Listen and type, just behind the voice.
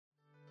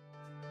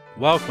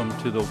Welcome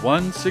to the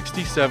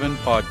 167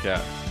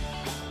 Podcast,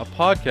 a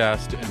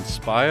podcast to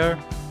inspire,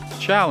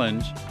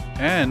 challenge,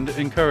 and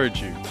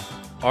encourage you.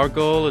 Our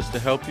goal is to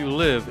help you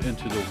live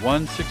into the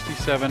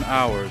 167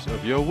 hours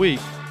of your week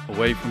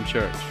away from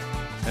church.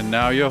 And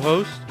now your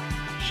host,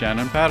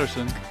 Shannon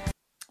Patterson.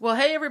 Well,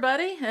 hey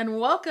everybody, and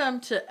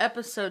welcome to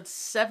episode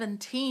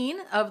 17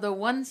 of the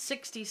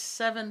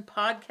 167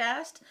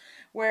 Podcast,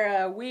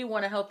 where we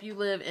want to help you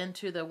live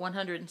into the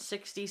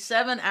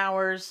 167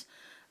 hours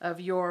of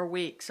your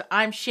week. So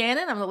I'm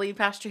Shannon. I'm the lead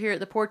pastor here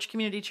at the Porch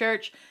Community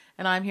Church,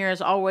 and I'm here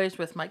as always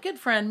with my good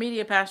friend,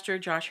 media pastor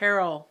Josh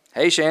Harrell.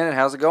 Hey Shannon,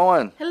 how's it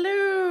going?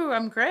 Hello,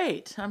 I'm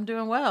great. I'm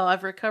doing well.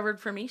 I've recovered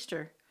from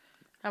Easter.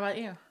 How about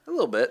you? A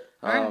little bit.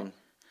 All right.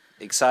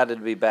 Excited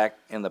to be back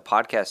in the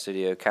podcast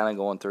studio, kind of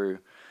going through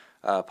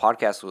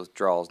podcast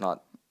withdrawals,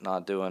 not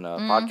doing a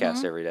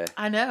podcast every day.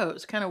 I know,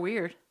 it's kind of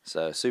weird.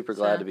 So super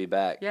glad to be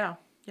back. Yeah.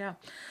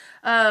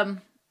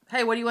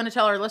 Hey, what do you want to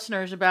tell our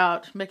listeners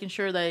about making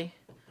sure they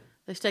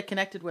stay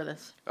connected with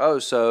us?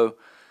 So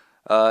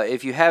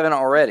if you haven't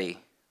already,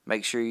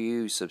 make sure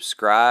you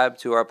subscribe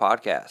to our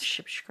podcast.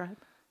 Subscribe.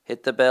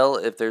 Hit the bell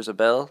if there's a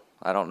bell.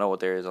 I don't know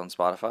what there is on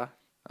Spotify.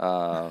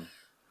 And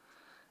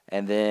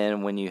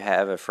then when you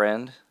have a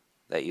friend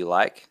that you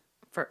like,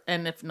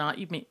 And if not,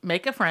 you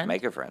make a friend.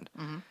 make a friend.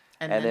 Mm-hmm.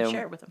 And then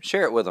share it with them.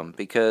 Share it with them,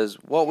 because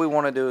what we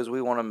want to do is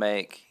we want to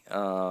make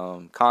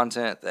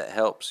content that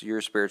helps your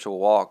spiritual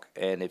walk.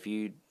 And if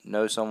you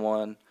know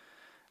someone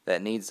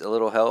that needs a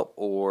little help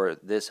or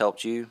this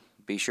helped you,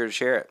 be sure to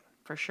share it.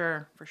 For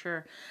sure.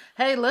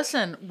 Hey,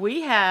 listen,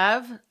 we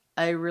have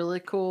a really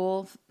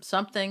cool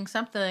something.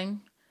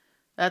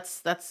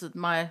 That's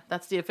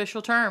the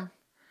official term.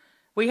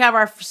 We have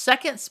our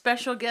second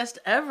special guest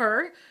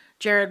ever.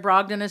 Jared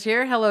Brogdon is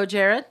here. Hello,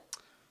 Jared.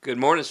 Good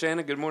morning,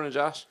 Shannon. Good morning,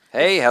 Josh.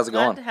 Hey, how's it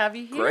Glad going? to have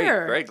you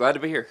here. Great. Glad to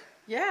be here.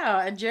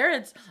 Yeah, and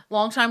Jared's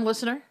longtime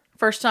listener,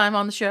 first time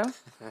on the show.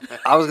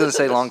 I was going to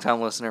say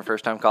long-time listener,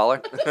 first-time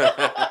caller.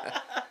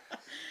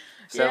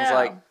 Sounds Yeah.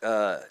 like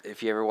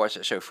if you ever watch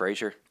that show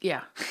Frasier.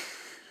 Yeah.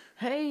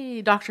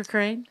 Hey, Dr.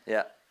 Crane.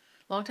 Yeah.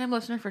 Long-time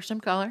listener,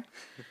 first-time caller.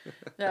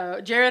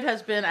 No, Jared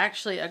has been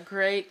actually a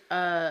great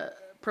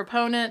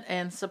proponent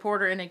and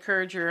supporter and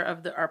encourager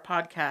of our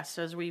podcast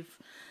as we've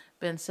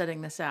been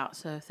setting this out.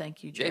 So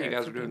thank you, Jared. Yeah, you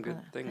guys for are doing being good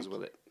part of things that.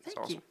 with it. It's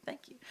awesome.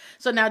 Thank you.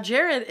 So now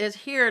Jared is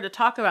here to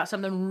talk about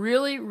something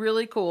really,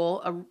 really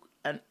cool,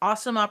 an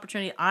awesome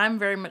opportunity I'm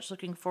very much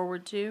looking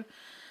forward to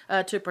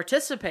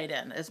participate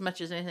in as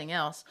much as anything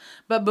else.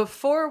 But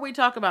before we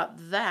talk about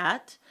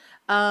that,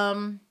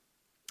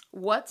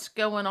 what's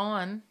going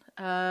on?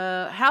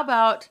 How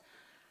about,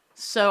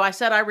 so I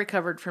said I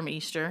recovered from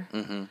Easter,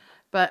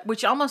 but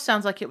which almost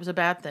sounds like it was a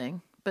bad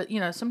thing. But,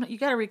 sometimes you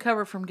got to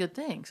recover from good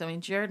things. I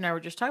mean, Jared and I were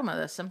just talking about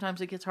this.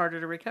 Sometimes it gets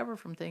harder to recover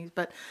from things.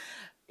 But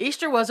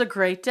Easter was a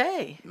great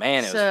day. Man,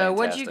 it was so fantastic.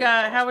 what'd you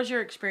got? How was your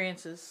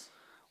experiences?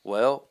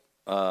 Well,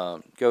 go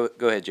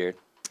ahead, Jared.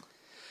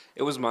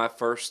 It was my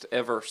first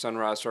ever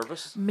sunrise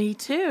service, Me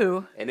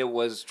too. and it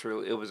was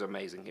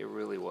amazing. It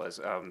really was.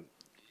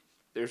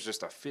 There's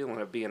just a feeling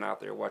of being out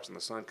there watching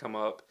the sun come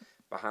up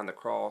behind the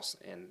cross,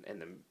 and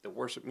the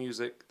worship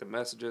music, the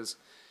messages.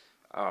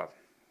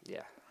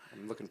 Yeah,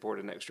 I'm looking forward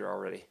to next year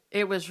already.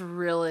 It was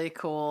really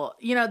cool.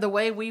 The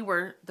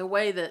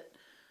way that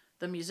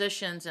the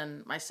musicians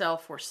and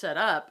myself were set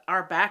up,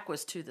 our back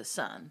was to the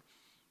sun.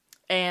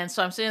 And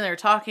so I'm sitting there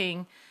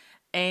talking,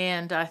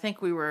 and I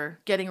think we were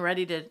getting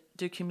ready to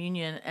do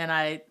communion, and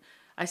I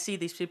see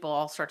these people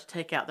all start to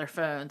take out their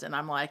phones, and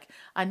I'm like,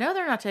 I know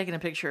they're not taking a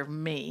picture of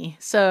me.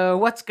 So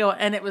what's going?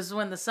 And it was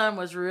when the sun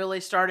was really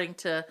starting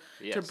to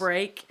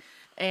break,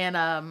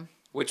 and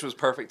Which was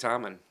perfect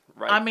timing.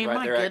 Right. I mean, right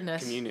my there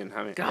goodness. At communion.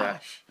 I mean,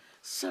 gosh,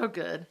 so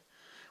good.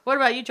 What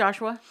about you,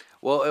 Joshua?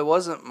 Well, it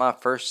wasn't my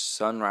first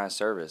sunrise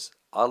service.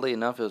 Oddly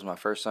enough, it was my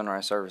first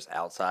sunrise service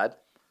outside.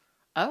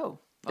 Oh,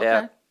 okay.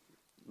 Yeah.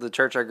 The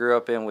church I grew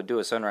up in would do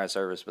a sunrise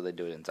service, but they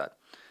do it inside.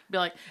 Be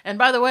like, and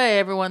by the way,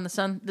 everyone,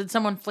 did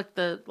someone flick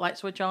the light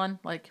switch on?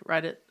 Like,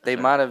 right at... They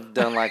might have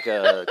done like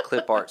a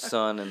clip art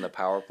sun in the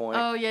PowerPoint.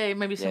 Oh, yeah,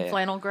 maybe some Yeah.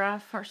 flannel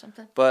graph or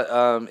something. But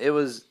it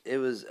was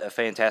a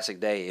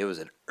fantastic day. It was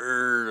an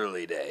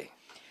early day.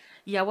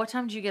 Yeah, what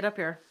time did you get up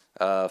here?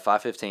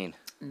 5:15.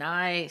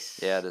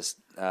 Nice. Yeah,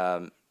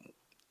 the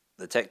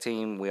tech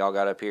team, we all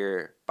got up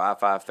here by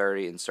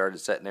 5:30 and started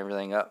setting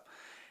everything up.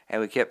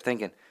 And we kept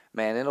thinking,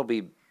 man, it'll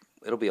be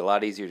a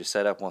lot easier to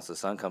set up once the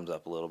sun comes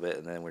up a little bit.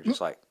 And then we're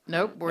just like,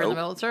 Nope, we're in the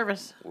middle of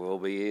service. We'll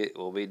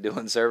be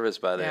doing service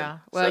by then. Yeah.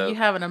 Well, So you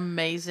have an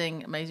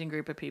amazing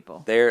group of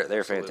people. They're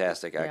Absolutely.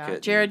 fantastic. I Yeah.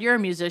 couldn't. Jared, you're a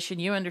musician.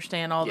 You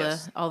understand all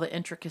Yes. the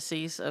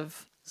intricacies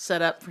of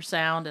setup for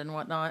sound and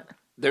whatnot.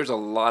 There's a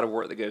lot of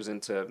work that goes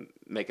into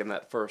making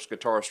that first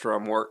guitar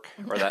strum work,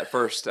 or that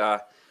first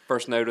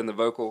note in the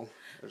vocal.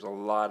 There's a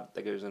lot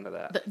that goes into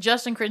that.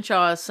 Justin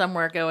Crenshaw is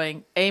somewhere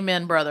going,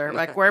 amen, brother.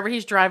 Like wherever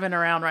he's driving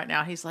around right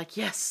now, he's like,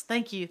 yes,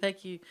 thank you.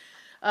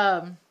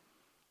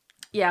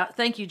 Yeah,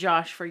 thank you,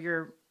 Josh, for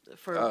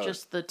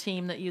just the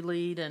team that you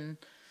lead. And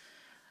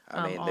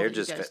I mean, all they're that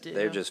you guys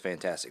do. just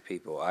fantastic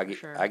people.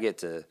 Sure. I get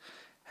to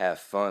have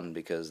fun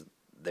because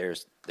they're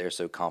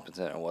so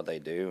competent in what they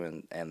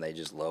do, and they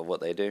just love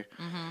what they do.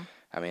 Mm-hmm.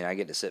 I mean, I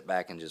get to sit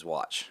back and just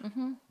watch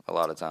a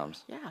lot of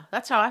times. Yeah,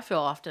 that's how I feel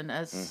often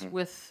as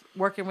with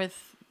working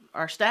with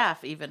our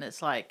staff. Even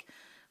it's like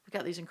we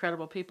got these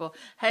incredible people.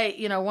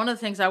 Hey, one of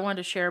the things I wanted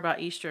to share about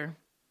Easter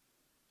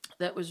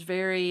that was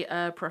very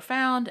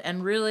profound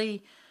and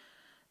really,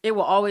 it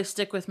will always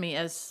stick with me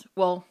as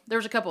well.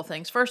 There's a couple of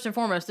things. First and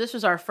foremost, this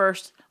was our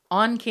first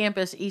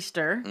on-campus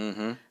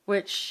Easter,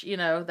 which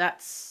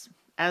that's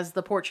as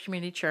the Porch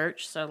Community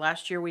Church. So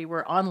last year we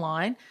were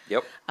online.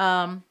 Yep.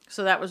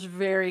 So that was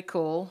very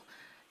cool.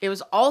 It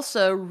was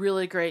also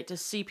really great to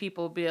see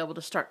people be able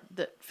to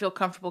feel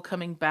comfortable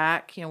coming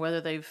back, whether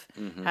they've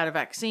had a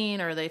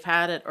vaccine or they've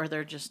had it or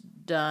they're just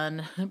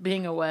done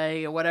being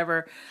away or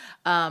whatever.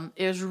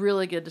 It was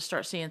really good to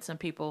start seeing some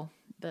people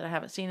that I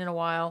haven't seen in a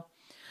while.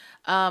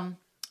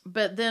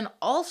 But then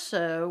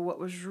also what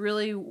was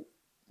really,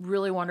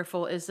 really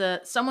wonderful is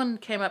that someone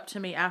came up to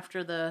me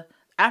after the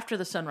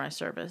sunrise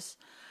service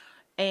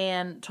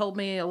and told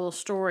me a little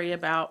story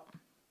about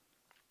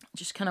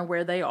just kind of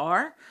where they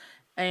are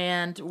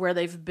and where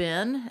they've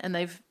been, and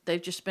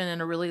they've just been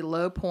in a really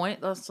low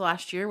point this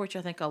last year, which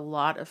I think a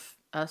lot of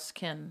us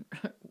can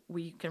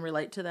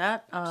relate to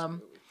that.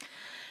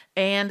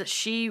 And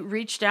she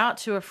reached out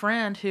to a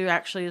friend who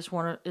actually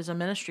is a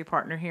ministry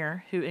partner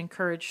here, who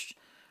encouraged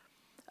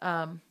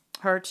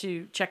her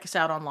to check us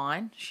out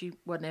online. She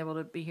wasn't able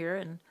to be here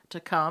and to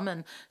come,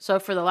 and so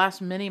for the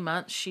last many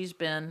months, she's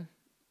been,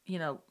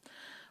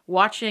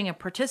 watching and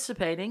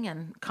participating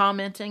and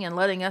commenting and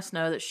letting us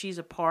know that she's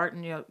a part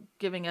and,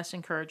 giving us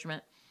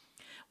encouragement.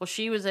 Well,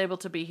 she was able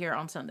to be here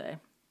on Sunday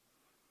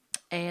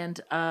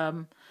and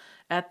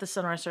at the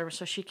sunrise service.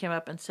 So she came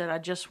up and said, I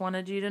just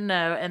wanted you to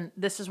know. And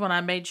this is when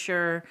I made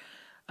sure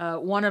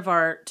one of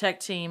our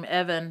tech team,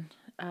 Evan,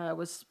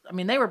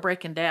 they were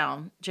breaking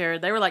down,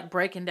 Jared. They were like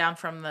breaking down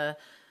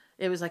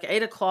it was like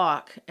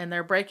 8:00 and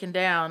they're breaking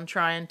down,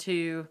 trying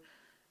to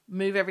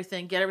move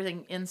everything, get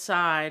everything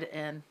inside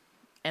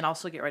and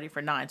also get ready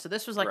for 9. So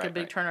this was like a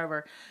big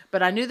turnover.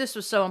 But I knew this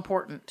was so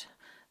important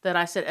that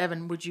I said,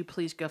 Evan, would you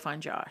please go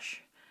find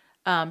Josh?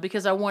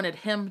 Because I wanted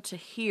him to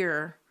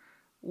hear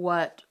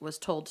what was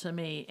told to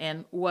me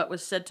and what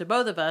was said to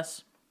both of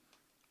us.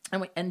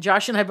 And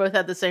Josh and I both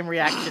had the same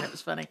reaction. It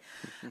was funny.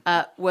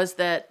 Was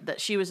that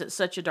she was at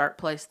such a dark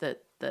place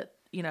that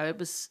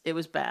it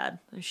was bad.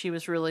 She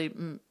was really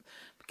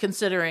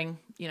considering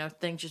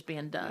things just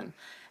being done.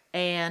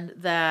 And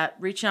that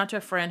reaching out to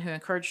a friend who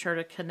encouraged her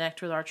to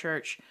connect with our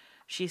church,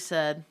 she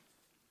said,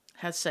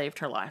 has saved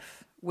her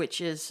life,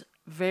 which is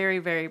very,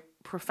 very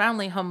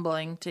profoundly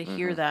humbling to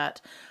hear that,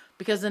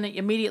 because then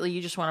immediately you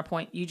just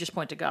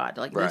point to God,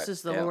 like this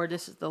is the Lord,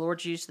 this is the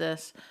Lord's used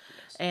this,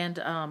 and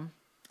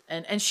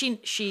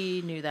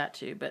she knew that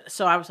too. But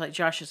so I was like,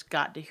 Josh has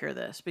got to hear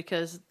this,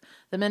 because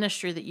the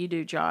ministry that you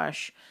do,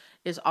 Josh,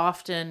 is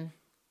often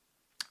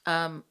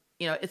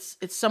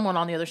it's someone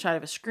on the other side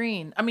of a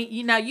screen. I mean,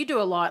 you do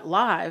a lot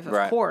live,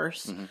 of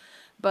course,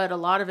 but a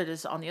lot of it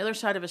is on the other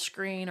side of a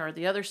screen or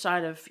the other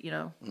side of,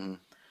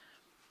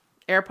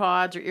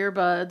 AirPods or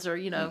earbuds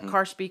or,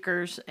 car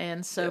speakers.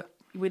 And so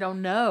we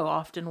don't know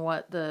often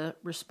what the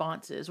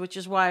response is, which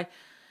is why,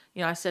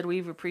 I said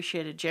we've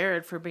appreciated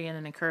Jared for being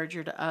an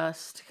encourager to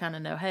us to kind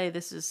of know, hey,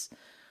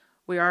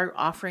 we are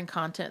offering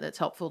content that's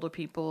helpful to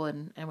people,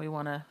 and we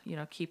want to,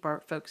 keep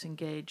our folks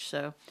engaged.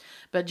 So,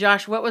 but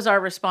Josh, what was our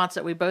response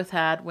that we both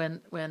had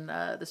when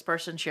this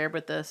person shared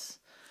with us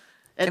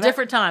at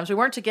different times? We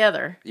weren't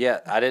together. Yeah,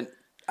 I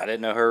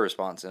didn't know her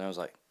response, and I was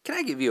like, "Can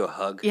I give you a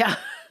hug?" Yeah,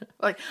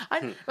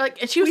 and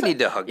she was we need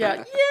to hug.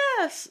 Yeah,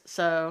 yes.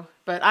 So,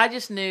 but I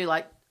just knew,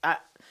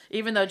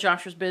 even though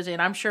Josh was busy,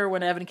 and I'm sure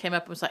when Evan came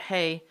up and was like,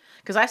 "Hey,"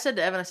 because I said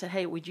to Evan, I said,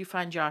 "Hey, would you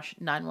find Josh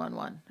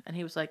 911?" And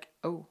he was like,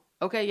 "Oh.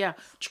 Okay, yeah."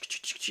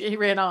 He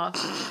ran off.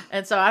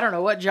 And so I don't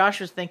know what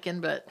Josh was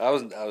thinking, but I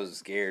was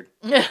scared.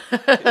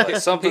 Like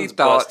something's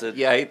busted.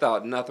 Yeah, he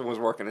thought nothing was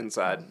working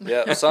inside.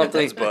 Yeah,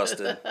 something's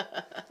busted.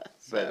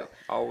 But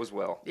all was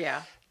well.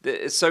 Yeah.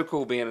 It's so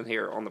cool being in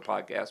here on the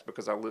podcast,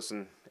 because I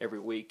listen every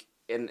week,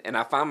 and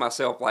I find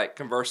myself like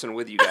conversing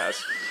with you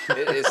guys.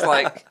 It's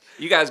like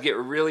you guys get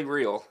really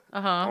real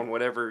on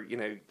whatever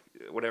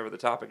the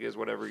topic is,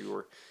 whatever you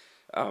were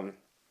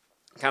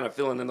kind of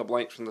filling in the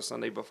blanks from the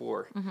Sunday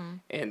before.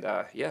 And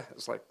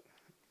it's like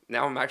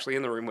now I'm actually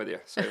in the room with you.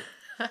 So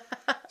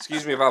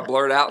excuse me if I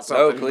blurt out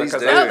something. Please do.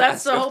 No,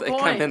 that's the whole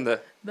point.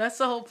 That's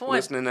the whole point.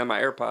 Listening to my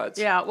AirPods.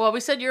 Yeah, well, we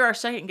said you're our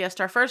second guest.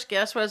 Our first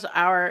guest was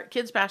our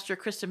kids pastor,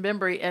 Kristen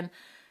Bembry, and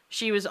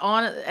she was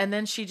on it, and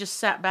then she just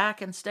sat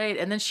back and stayed,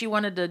 and then she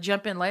wanted to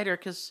jump in later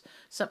because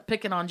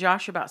picking on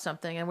Josh about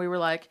something, and we were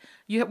like,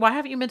 why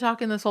haven't you been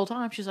talking this whole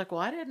time? She's like,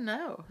 well, I didn't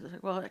know. I was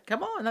like, well,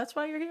 come on, that's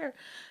why you're here.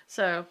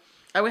 So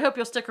we hope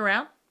you'll stick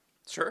around.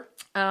 Sure.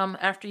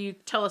 After you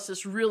tell us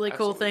this really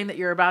cool thing that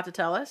you're about to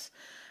tell us,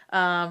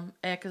 and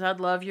because I'd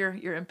love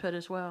your input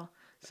as well.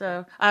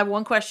 So I have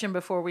one question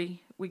before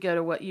we go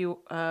to what you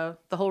the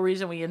whole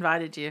reason we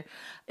invited you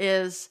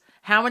is,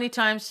 How many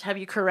times have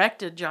you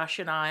corrected Josh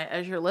and I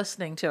as you're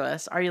listening to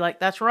us? Are you like,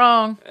 that's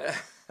wrong?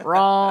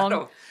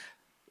 Wrong.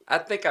 I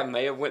think I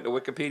may have went to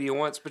Wikipedia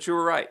once, but you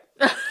were right.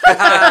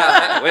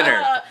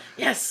 Winner.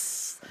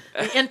 Yes.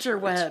 The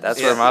interwebs.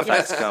 That's where my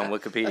facts come,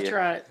 Wikipedia. That's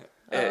right.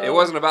 It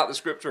wasn't about the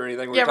scripture or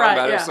anything we were talking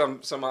about. It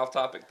was some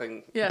off-topic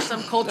thing. Yeah,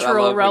 some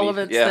cultural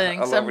relevance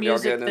thing, some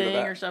music thing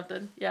or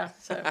something. Yeah.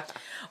 So,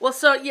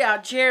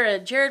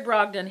 Jared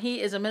Brogdon,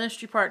 he is a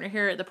ministry partner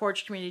here at the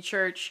Porch Community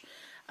Church.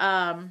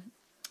 I've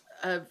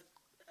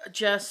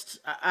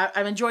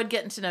enjoyed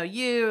getting to know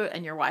you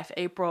and your wife,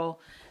 April,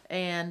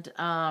 and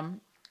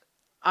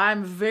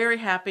I'm very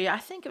happy. I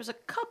think it was a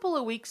couple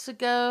of weeks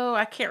ago.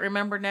 I can't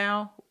remember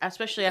now,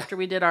 especially after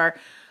we did our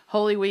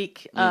Holy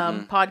Week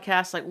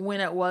podcast, like when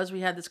it was,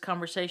 we had this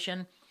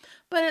conversation.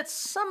 But at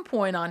some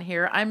point on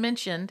here, I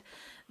mentioned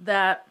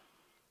that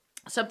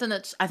something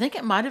that's, I think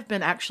it might have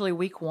been actually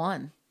week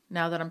 1,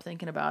 now that I'm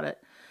thinking about it,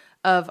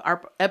 of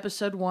our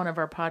episode 1 of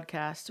our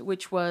podcast,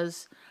 which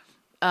was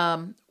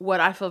what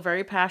I feel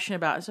very passionate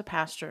about as a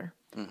pastor,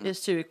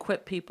 is to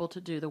equip people to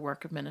do the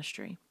work of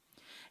ministry.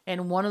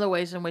 And one of the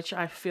ways in which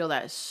I feel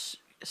that is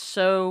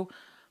so,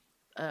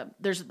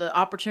 there's the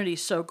opportunity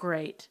is so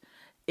great,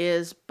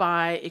 is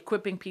by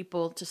equipping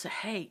people to say,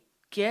 hey,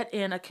 get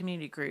in a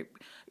community group.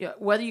 You know,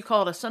 whether you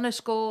call it a Sunday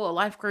school, a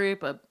life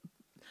group, a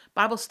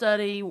Bible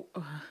study,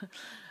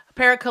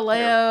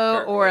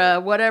 parakaleo, or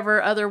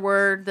whatever other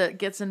word that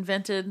gets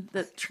invented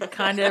that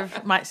kind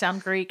of might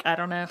sound Greek, I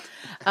don't know.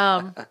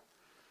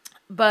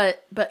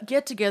 But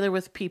get together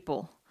with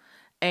people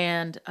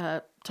and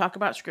talk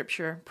about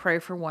Scripture, pray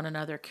for one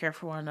another, care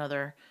for one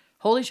another,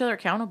 hold each other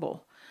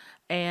accountable.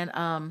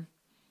 And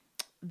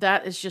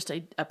that is just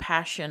a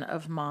passion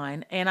of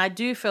mine. And I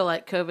do feel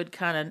like COVID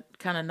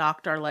kind of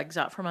knocked our legs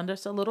out from under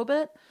us a little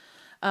bit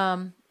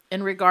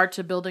in regard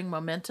to building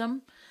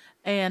momentum.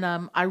 And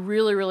I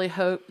really, really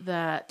hope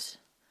that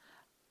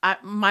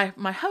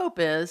my hope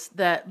is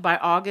that by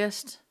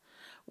August,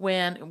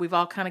 when we've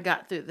all kind of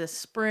got through this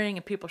spring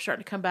and people are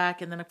starting to come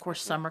back, and then of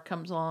course summer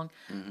comes along,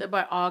 that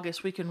by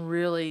August we can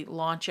really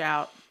launch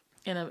out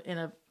in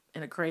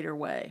a greater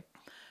way.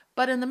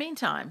 But in the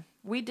meantime,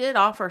 we did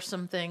offer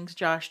some things,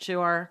 Josh, to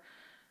our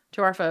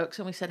folks,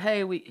 and we said,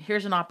 hey,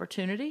 here's an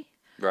opportunity.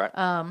 Right.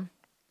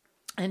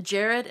 And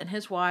Jared and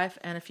his wife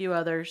and a few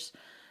others,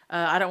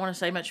 I don't want to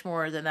say much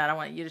more than that. I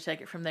want you to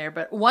take it from there.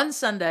 But one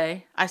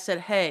Sunday, I said,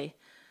 hey,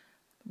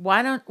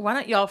 why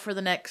don't y'all for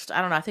the next, I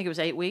don't know, I think it was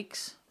 8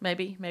 weeks,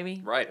 maybe.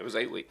 Right, it was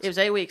 8 weeks. It was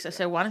 8 weeks. I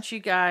said, why don't you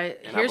guys,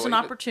 here's an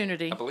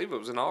opportunity. I believe it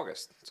was in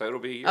August, so it'll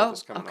be a year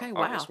this coming up.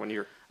 Wow. August when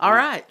you're all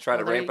right. Try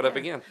to ramp it up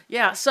again.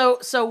 Yeah, so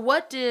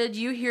what did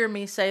you hear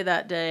me say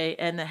that day,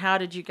 and how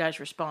did you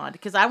guys respond?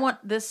 Because I want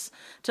this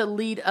to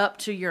lead up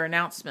to your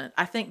announcement.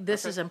 I think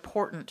this is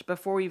important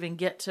before we even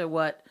get to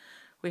what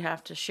we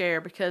have to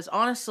share, because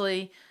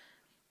honestly,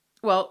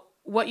 well,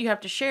 what you have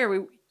to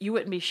share, you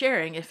wouldn't be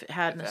sharing if it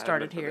hadn't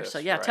started here. So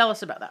yeah, tell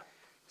us about that.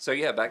 So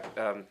yeah, back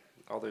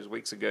all those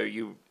weeks ago,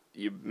 you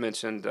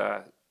mentioned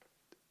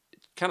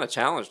kind of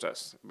challenged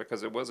us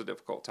because it was a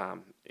difficult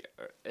time,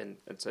 and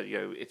said,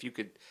 if you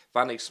could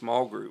find a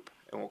small group,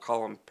 and we'll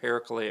call them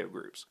parakaleo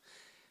groups.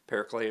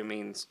 Parakaleo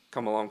means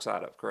come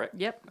alongside of, correct?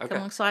 Yep, come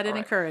alongside and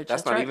encourage.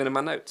 That's not even in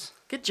my notes.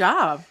 Good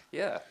job.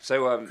 Yeah.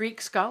 So Greek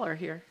scholar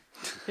here.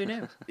 Who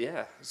knew?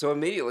 Yeah. So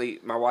immediately,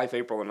 my wife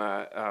April and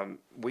I,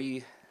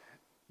 we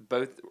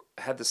both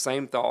had the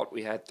same thought.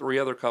 We had 3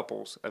 other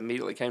couples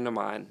immediately came to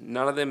mind.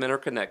 None of them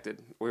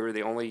interconnected. We were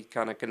the only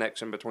kind of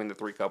connection between the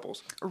 3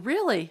 couples.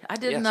 Really? I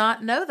did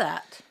not know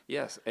that.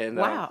 Yes. And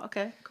wow.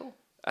 Okay. Cool.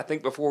 I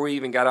think before we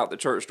even got out the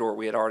church door,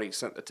 we had already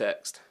sent the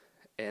text,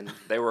 and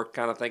they were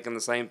kind of thinking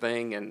the same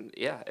thing. And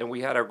and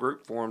we had our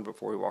group formed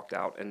before we walked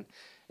out, and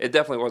it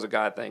definitely was a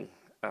God thing.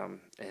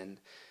 And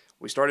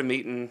we started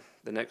meeting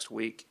the next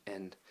week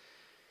and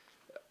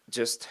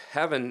just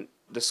having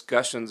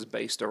discussions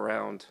based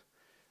around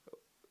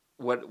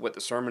what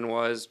the sermon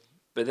was,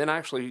 but then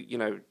actually,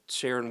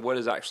 sharing what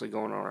is actually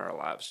going on in our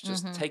lives,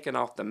 just taking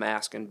off the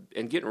mask and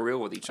getting real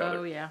with each other.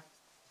 Oh, yeah.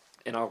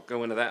 And I'll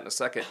go into that in a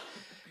second.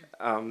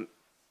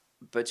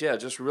 But yeah,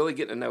 just really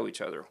getting to know each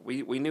other.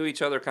 We knew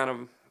each other kind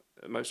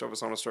of, most of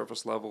us on a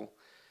surface level,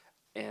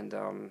 and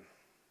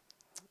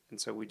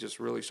so we just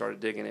really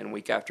started digging in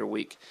week after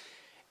week.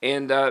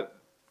 And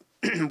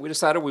we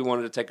decided we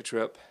wanted to take a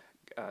trip.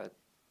 And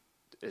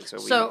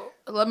so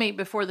let me,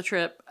 before the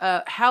trip,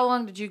 how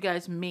long did you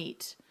guys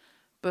meet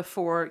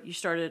before you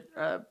started,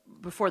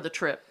 before the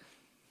trip?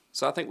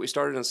 So I think we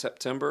started in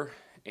September,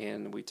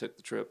 and we took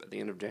the trip at the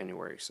end of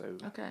January. So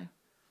okay.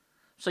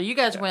 So you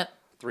guys went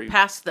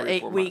past the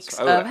 8 weeks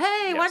of,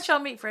 hey, why don't y'all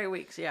meet for 8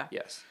 weeks? Yeah.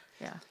 Yes.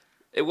 Yeah.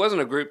 It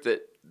wasn't a group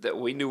that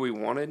we knew we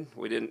wanted.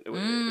 We didn't.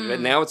 But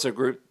now it's a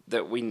group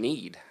that we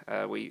need.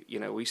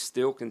 We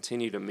still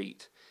continue to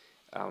meet.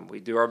 We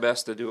do our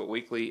best to do it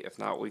weekly. If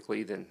not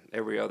weekly, then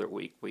every other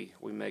week we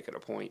make it a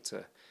point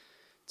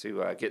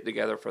to get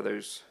together for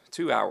those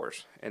 2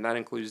 hours, and that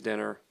includes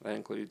dinner. That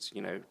includes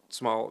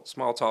small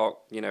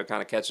talk, kind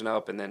of catching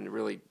up, and then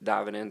really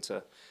diving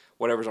into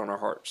whatever's on our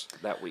hearts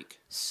that week.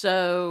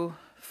 So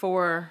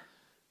for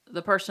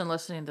the person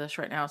listening to this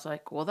right now is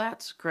like, well,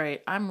 that's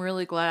great. I'm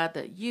really glad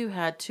that you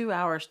had 2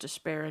 hours to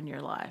spare in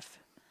your life.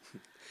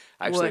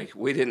 Actually,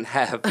 we didn't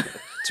have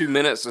 2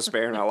 minutes to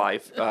spare in our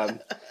life.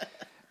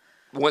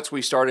 Once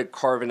we started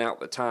carving out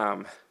the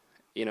time,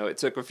 it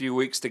took a few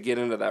weeks to get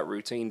into that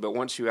routine, but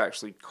once you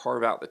actually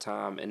carve out the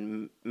time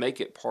and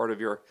make it part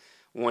of your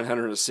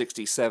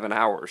 167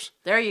 hours.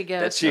 There you go.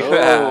 That's you.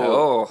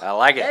 I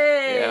like it.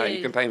 Hey! Yeah,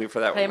 you can pay me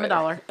for that Pay one. him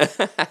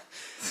 $1.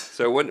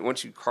 So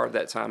once you carve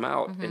that time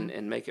out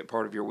and make it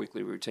part of your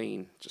weekly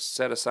routine, just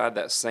set aside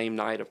that same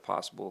night if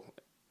possible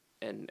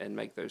and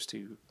make those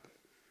 2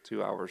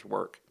 hours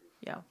work.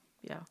 Yeah.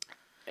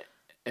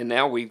 And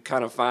now we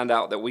kind of find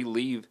out that we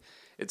leave.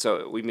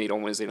 We meet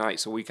on Wednesday night,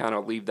 so we kind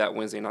of leave that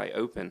Wednesday night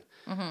open.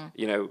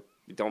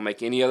 Don't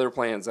make any other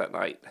plans that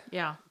night.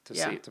 Yeah.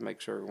 To make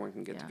sure everyone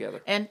can get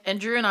together. And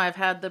Drew and I have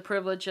had the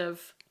privilege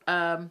of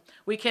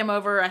we came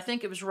over. I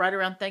think it was right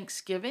around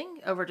Thanksgiving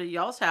over to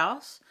y'all's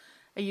house.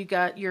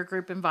 Your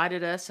group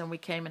invited us, and we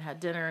came and had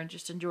dinner and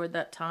just enjoyed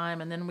that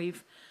time. And then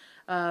we've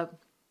met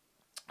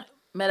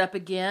up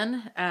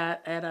again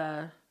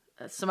at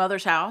some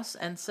other's house,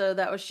 and so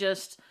that was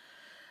just.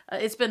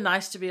 It's been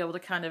nice to be able to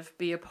kind of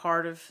be a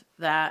part of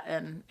that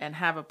and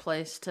have a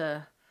place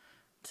to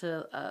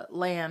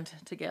land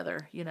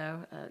together,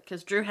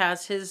 because Drew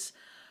has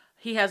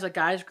he has a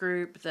guys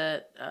group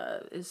that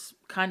is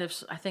kind of,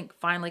 I think,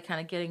 finally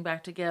kind of getting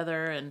back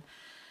together, and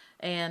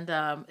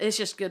it's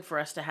just good for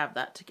us to have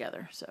that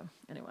together. So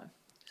anyway,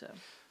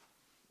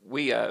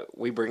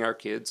 we bring our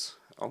kids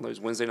on those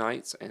Wednesday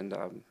nights, and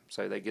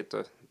so they get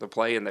to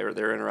play, and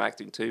they're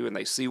interacting too, and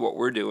they see what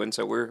we're doing.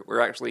 So we're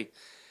actually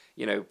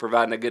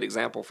providing a good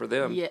example for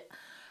them. Yeah.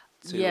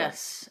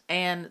 Yes,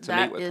 and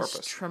that is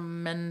purpose.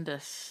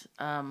 Tremendous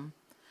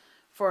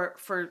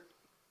for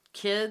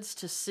kids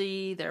to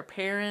see their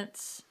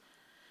parents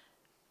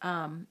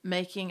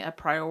making a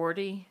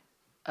priority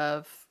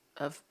of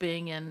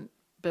being in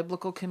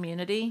biblical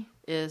community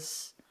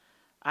is.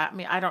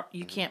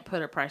 You can't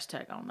put a price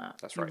tag on that.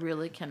 That's right. You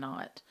really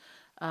cannot,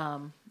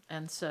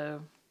 and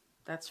so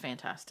that's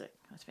fantastic.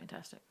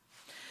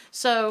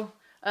 So.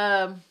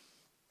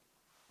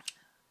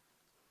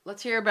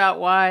 Let's hear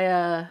about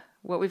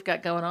what we've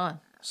got going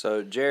on.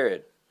 So,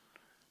 Jared,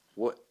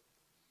 what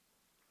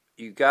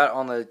you got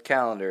on the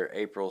calendar,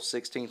 April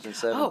 16th and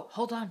 17th? Oh,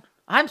 hold on.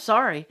 I'm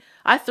sorry.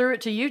 I threw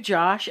it to you,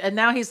 Josh, and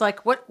now he's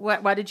like, "What?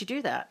 Why did you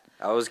do that?"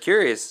 I was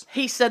curious.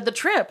 He said the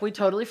trip. We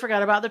totally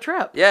forgot about the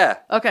trip. Yeah.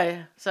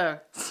 Okay, so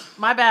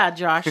my bad,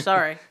 Josh.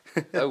 Sorry.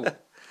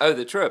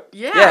 the trip.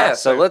 Yeah. Yeah,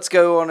 so let's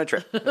go on a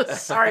trip.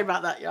 Sorry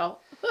about that,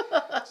 y'all.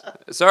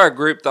 So our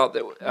group thought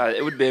that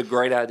it would be a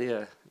great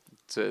idea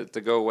to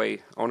go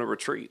away on a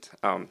retreat,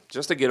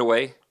 just a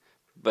getaway,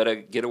 but a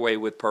getaway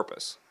with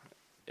purpose.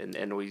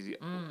 And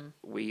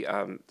we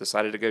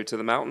decided to go to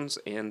the mountains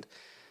and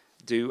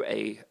do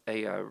it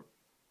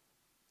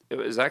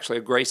was actually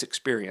a grace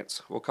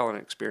experience. We'll call it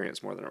an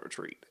experience more than a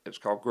retreat. It's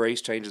called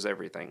Grace Changes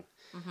Everything.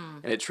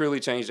 And it truly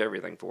changed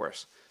everything for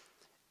us.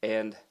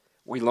 And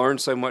we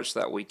learned so much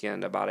that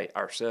weekend about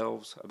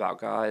ourselves, about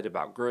God,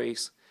 about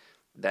grace,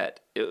 that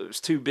it was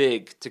too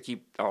big to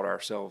keep all to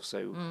ourselves.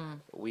 So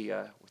we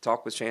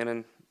talked with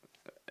Shannon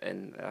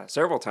and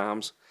several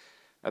times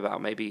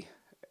about maybe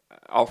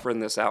offering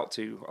this out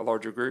to a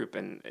larger group,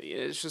 and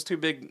it's just too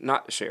big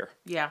not to share.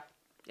 Yeah.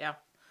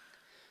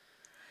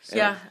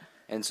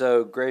 And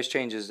so Grace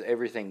Changes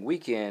Everything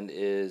weekend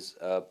is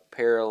a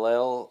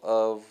parallel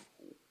of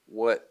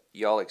what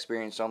y'all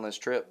experienced on this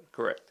trip?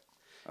 Correct.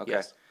 Okay.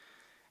 Yes.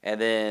 And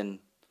then,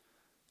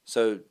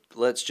 so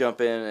let's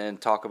jump in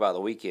and talk about the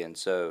weekend.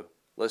 So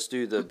let's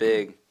do the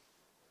big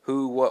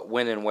who, what,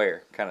 when, and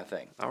where kind of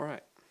thing. All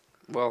right.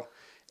 Well,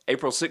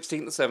 April 16th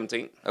and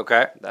 17th.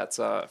 Okay. That's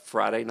a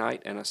Friday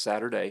night and a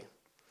Saturday.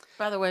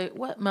 By the way,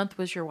 what month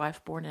was your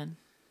wife born in?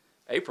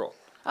 April.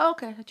 Oh,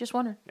 okay. I just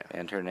wondered. Yeah.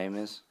 And her name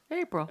is?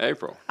 April.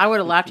 I would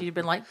have laughed if you'd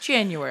been like,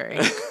 January.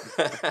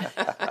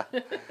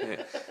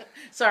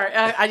 Sorry,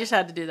 I just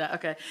had to do that.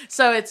 Okay.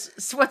 So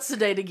what's the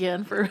date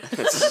again for?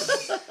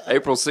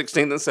 April 16th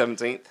and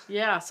 17th.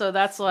 Yeah, so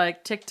that's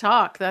like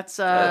TikTok. That's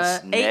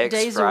 8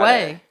 days Friday.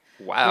 away.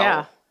 Wow.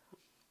 Yeah.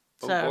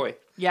 Oh, So, boy.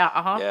 Yeah,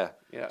 uh-huh.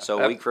 Yeah.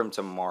 So a week from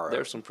tomorrow.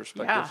 There's some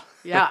perspective.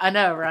 Yeah, I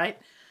know, right?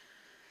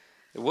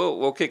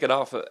 We'll kick it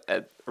off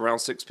at around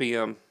 6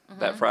 p.m.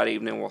 That Friday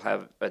evening. We'll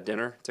have a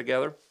dinner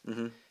together.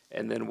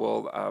 And then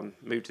we'll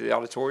move to the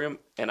auditorium,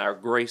 and our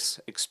Grace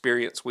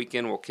Experience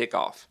weekend will kick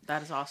off.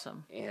 That is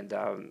awesome. And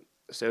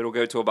so it'll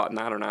go to about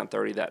 9 or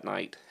 9:30 that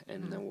night,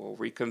 and then we'll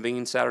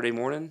reconvene Saturday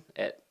morning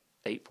at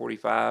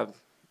 8:45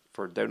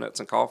 for donuts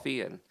and coffee,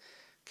 and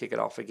kick it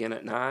off again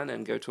at 9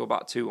 and go to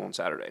about 2 on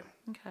Saturday.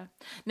 Okay.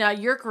 Now,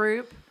 your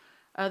group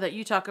that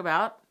you talk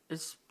about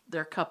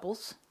they're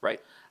couples. Right.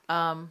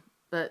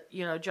 But,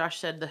 Josh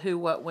said the who,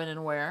 what, when,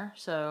 and where,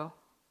 so...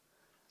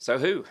 So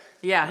who?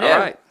 Yeah, who? All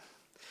right.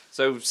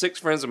 So 6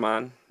 friends of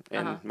mine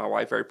and my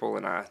wife April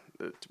and I,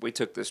 we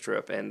took this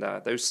trip, and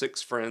those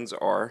 6 friends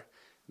are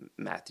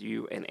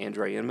Matthew and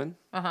Andrea Inman,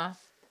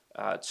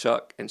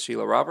 Chuck and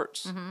Sheila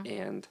Roberts,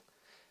 and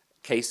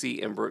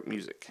Casey and Brooke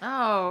Music.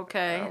 Oh,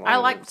 okay. Along I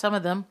with- like some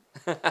of them.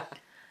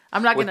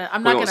 I'm not gonna.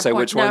 I'm we not won't gonna say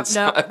point. which No, ones?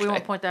 no, Okay. we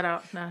won't point that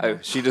out. No, Oh, no.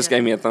 she just Yeah.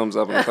 gave me a thumbs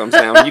up and a thumbs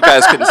down. You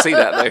guys couldn't see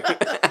that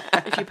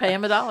though. If you pay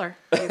him $1,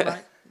 you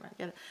might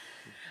get it.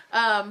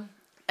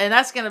 And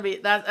that's gonna be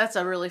that's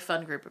a really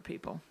fun group of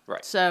people.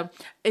 Right. So,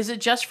 is it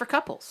just for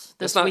couples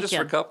this It's not weekend?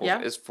 just for couples. Yeah.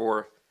 It's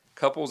for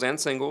couples and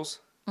singles,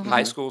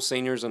 high school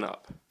seniors and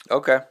up.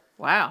 Okay.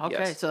 Wow. Okay.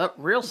 Yes. So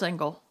real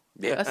single.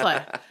 Yeah. That's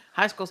like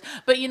high schools.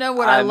 But you know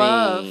what I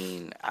love?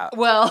 mean,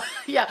 Well,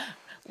 yeah.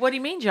 What do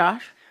you mean,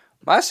 Josh?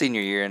 my senior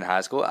year in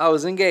high school, I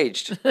was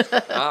engaged.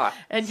 Ah,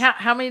 And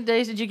how many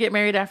days did you get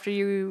married after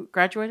you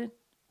graduated?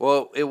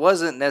 Well, it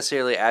wasn't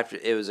necessarily after.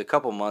 It was a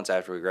couple months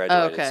after we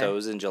graduated, okay. so it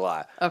was in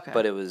July. Okay.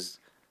 But it was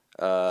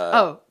 3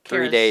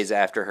 Kara's- days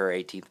after her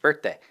 18th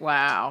birthday.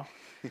 Wow.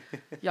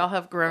 Y'all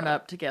have grown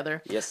up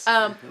together. Yes.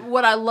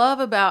 What I love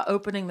about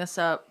opening this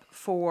up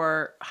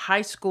for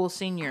high school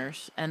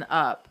seniors and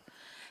up,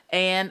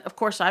 and of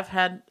course I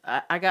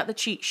got the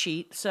cheat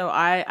sheet, so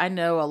I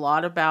know a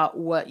lot about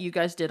what you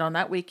guys did on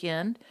that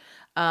weekend.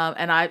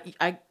 And I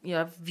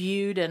I've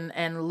viewed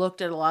and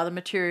looked at a lot of the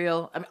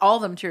material, I mean, all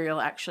the material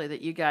actually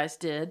that you guys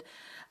did.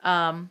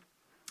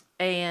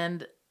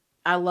 And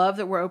I love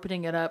that we're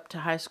opening it up to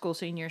high school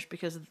seniors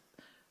because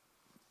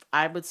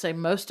I would say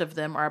most of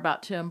them are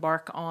about to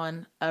embark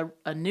on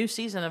a new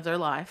season of their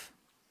life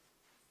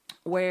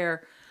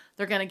where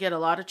they're going to get a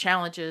lot of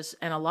challenges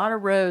and a lot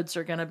of roads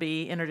are going to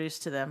be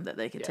introduced to them that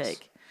they could Yes.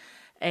 take.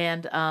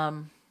 And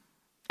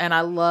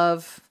I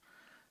love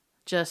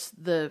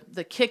just the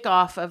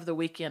kickoff of the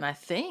weekend. I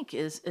think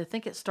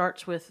it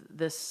starts with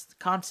this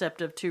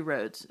concept of two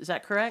roads. Is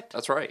that correct?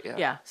 that's right. Yeah.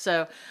 Yeah.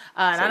 So,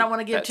 and I don't want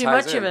to give that too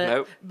ties much of in. it,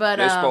 Nope. but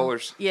No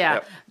spoilers. Yeah,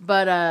 Yep.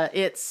 but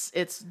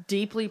it's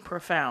deeply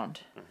profound,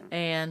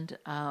 and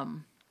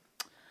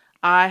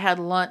I had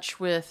lunch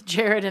with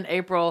Jared and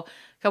April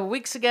a couple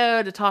weeks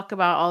ago to talk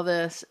about all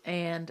this,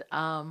 and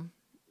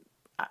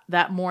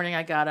that morning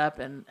I got up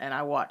and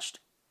I watched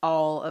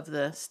all of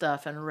the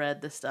stuff and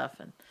read the stuff,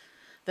 and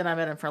then I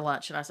met him for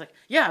lunch, and I was like,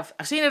 "Yeah,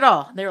 I've seen it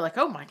all." And they were like,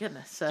 "Oh my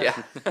goodness!" So,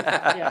 Yeah.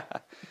 yeah.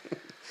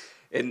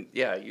 And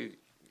yeah,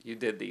 you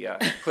did the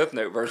Cliff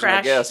Note version, I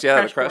Crash- guess. Yeah,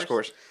 crash the crash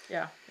course. course.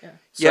 Yeah.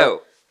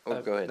 So-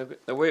 Yo, go ahead.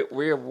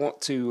 We want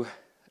to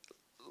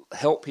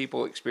help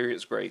people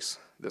experience grace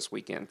this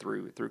weekend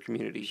through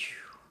community,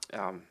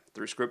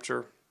 through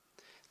scripture,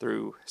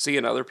 through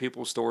seeing other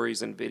people's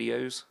stories and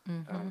videos,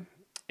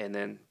 and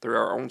then through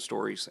our own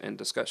stories and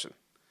discussion.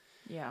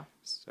 Yeah.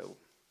 So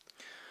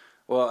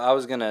Well, I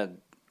was going to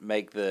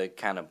make the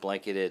kind of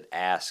blanketed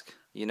ask.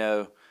 You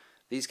know,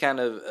 these kind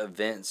of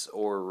events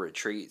or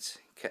retreats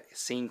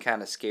seem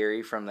kind of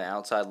scary from the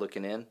outside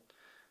looking in.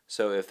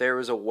 So if there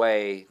was a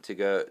way to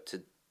go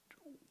to,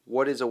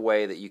 what is a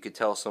way that you could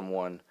tell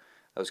someone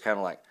that was kind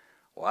of like,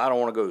 well, I don't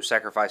want to go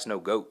sacrifice no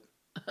goat.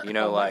 You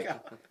know, like,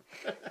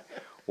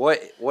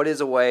 what is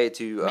a way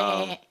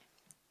to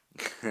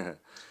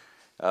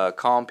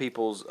calm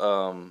people's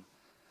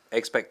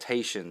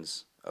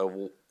expectations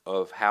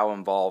of how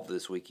involved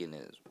this weekend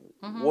is?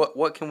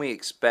 What can we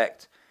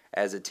expect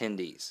as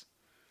attendees?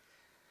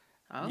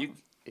 Oh.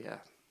 yeah,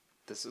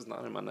 this is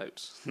not in my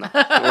notes. No,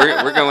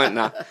 we're going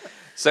no.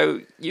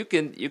 So you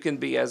can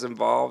be as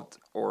involved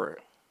or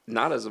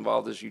not as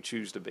involved as you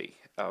choose to be.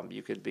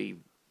 You could be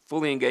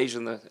fully engaged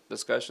in the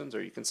discussions,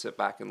 or you can sit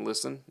back and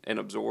listen and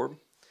absorb.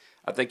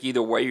 I think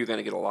either way, you're going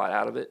to get a lot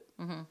out of it.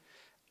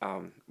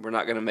 We're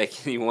not going to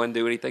make anyone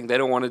do anything they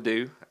don't want to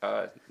do.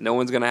 No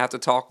one's going to have to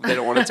talk if they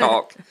don't want to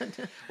talk.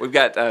 We've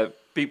got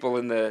people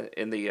in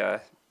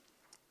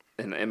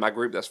my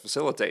group that's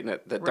facilitating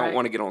it that don't Right.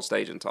 want to get on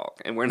stage and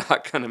talk, and we're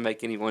not going to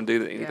make anyone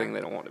do anything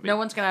they don't want to be. No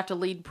one's going to have to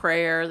lead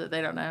prayer that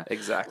they don't know.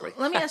 Exactly.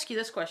 Let me ask you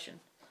this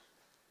question.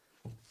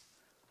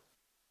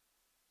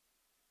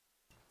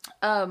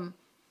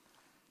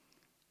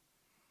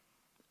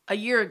 A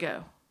year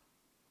ago,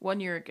 1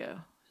 year ago,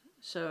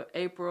 so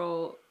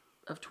April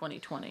of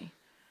 2020.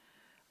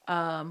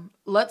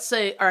 Let's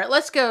say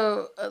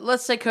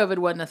COVID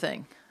wasn't a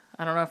thing.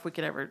 I don't know if we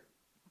could ever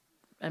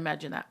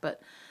imagine that,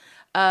 but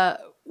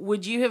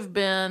would you have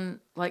been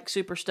like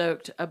super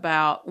stoked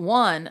about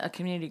one, a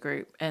community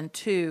group, and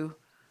two,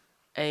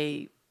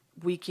 a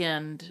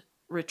weekend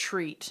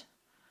retreat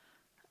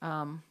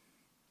at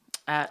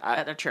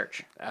a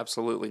church?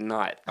 Absolutely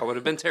not. I would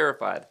have been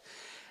terrified.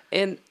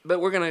 But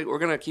we're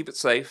gonna keep it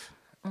safe.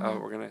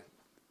 We're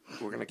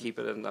gonna keep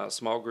it in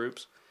small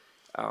groups.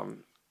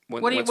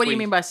 What do you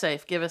mean by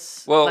safe? Give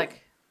us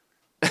like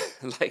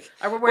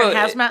are we wearing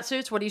well, hazmat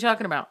suits? What are you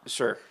talking about?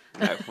 Sure.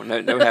 No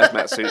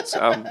hazmat suits.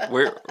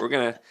 We're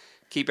gonna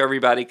keep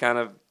everybody kind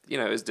of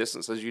as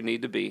distant as you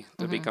need to be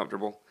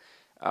comfortable.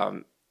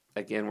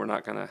 Again, we're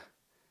not gonna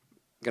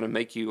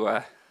make you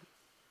I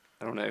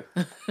don't know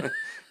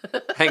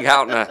hang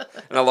out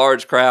in a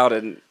large crowd,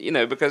 and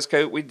because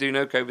we do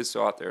know COVID's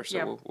still out there, so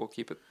Yep. we'll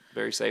keep it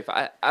very safe.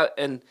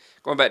 And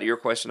going back to your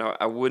question,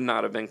 I would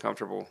not have been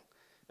comfortable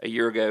a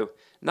year ago.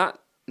 Not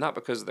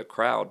because of the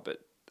crowd,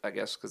 but I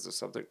guess because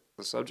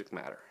the subject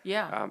matter.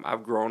 Yeah.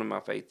 I've grown in my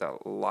faith a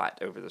lot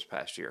over this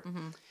past year.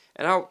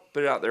 And I'll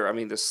put it out there. I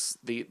mean,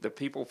 the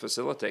people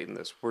facilitating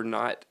this, we're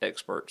not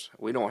experts.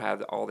 We don't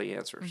have all the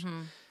answers.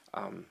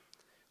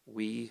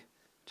 We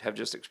have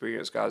just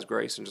experienced God's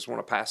grace and just want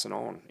to pass it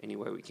on any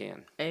way we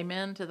can.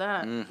 Amen to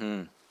that.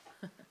 Mm-hmm.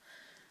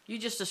 You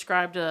just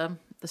described the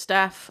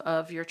staff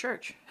of your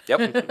church.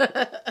 Yep.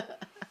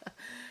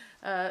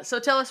 So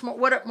tell us more.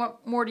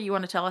 What more do you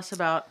want to tell us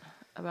about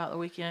the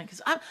weekend?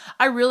 Because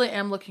I really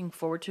am looking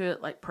forward to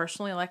it. Like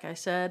personally, like I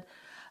said,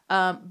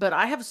 but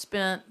I have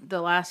spent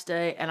the last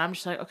day, and I'm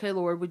just like, okay,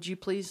 Lord, would you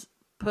please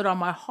put on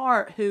my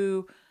heart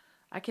who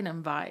I can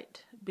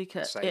invite,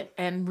 because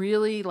and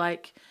really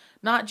like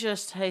not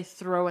just hey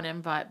throw an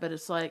invite, but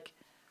it's like,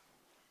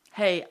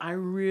 hey, I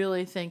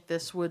really think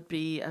this would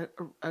be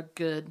a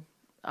good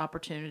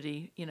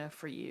opportunity,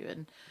 for you,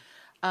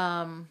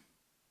 and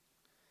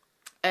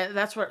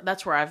that's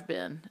where I've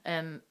been,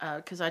 and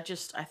because I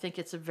think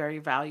it's a very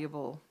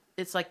valuable.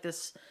 It's like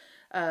this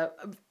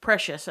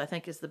precious, I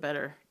think is the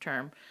better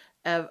term,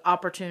 of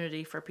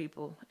opportunity for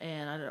people,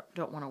 and I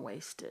don't want to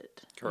waste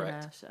it.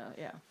 Correct. So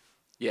yeah.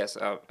 Yes,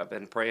 I've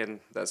been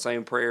praying that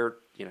same prayer.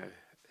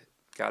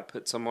 God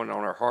put someone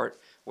on our heart,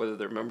 whether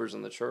they're members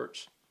in the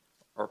church,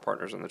 or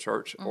partners in the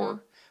church,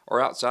 or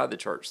outside the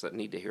church that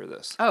need to hear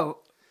this. Oh,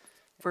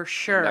 for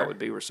sure. And that would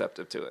be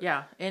receptive to it.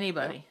 Yeah,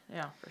 anybody.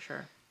 Yeah, for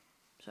sure.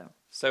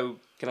 So,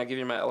 can I give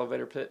you my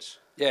elevator pitch?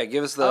 Yeah,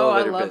 give us the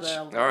elevator I love pitch. that.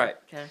 All right.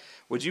 Okay.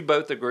 Would you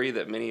both agree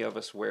that many of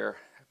us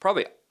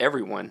probably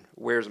everyone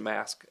wears a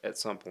mask at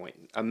some point?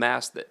 A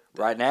mask that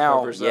Right now,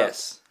 covers up.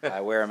 yes,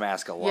 I wear a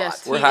mask a lot.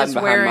 Yes, We're he hiding is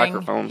behind wearing.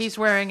 microphones. He's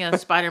wearing a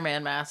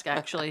Spider-Man mask.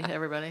 Actually,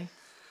 everybody.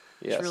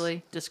 Yes. It's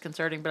really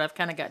disconcerting, but I've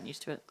kind of gotten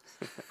used to it.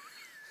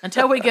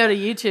 Until we go to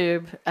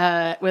YouTube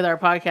with our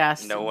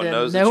podcast, No one then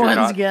knows no that you're one's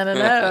not. gonna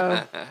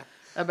know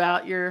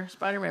about your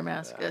Spider-Man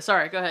mask.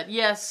 Sorry, go ahead.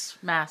 Yes,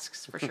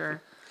 masks for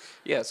sure.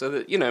 Yeah, so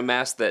that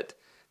masks that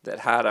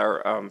hide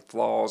our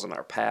flaws and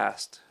our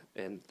past,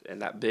 and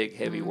that big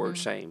heavy word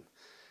shame.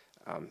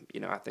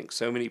 I think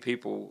so many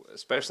people,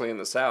 especially in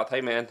the South.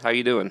 Hey man, how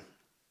you doing?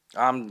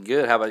 I'm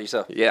good. How about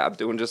yourself? Yeah, I'm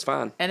doing just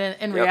fine. And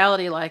in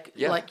reality, like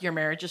your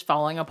marriage is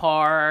falling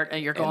apart,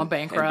 and you're going And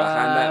bankrupt,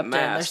 behind that and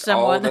there's mask,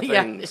 someone. all the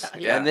things.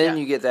 Yeah. And then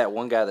you get that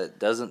one guy that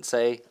doesn't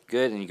say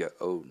good, and you go,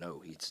 "Oh no,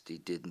 he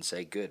didn't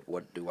say good.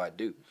 What do I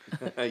do?"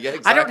 Yeah,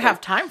 exactly. I don't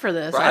have time for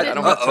this. Right, I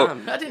don't have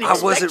time. I didn't I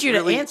expect wasn't you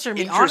really to answer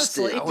me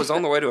interested. honestly. I was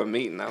on the way to a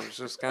meeting. I was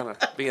just kind of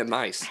being I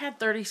nice. had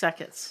 30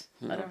 seconds.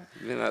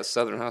 That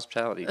Southern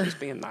hospitality,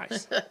 just being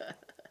nice.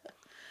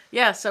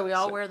 Yeah, so we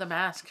all wear the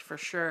mask for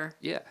sure.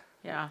 Yeah.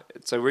 Yeah.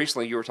 So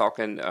recently you were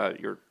talking,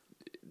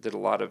 did a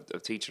lot of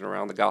teaching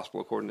around the gospel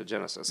according to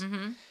Genesis.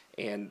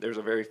 And there's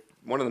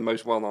one of the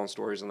most well-known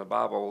stories in the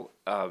Bible,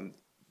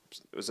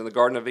 it was in the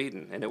Garden of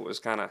Eden, and it was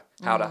kind of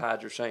how to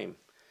hide your shame.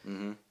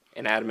 And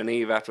Adam and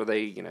Eve, after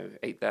they,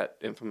 ate that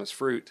infamous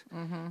fruit,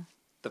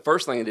 the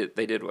first thing that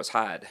they did was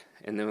hide.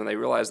 And then when they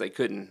realized they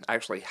couldn't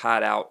actually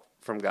hide out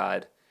from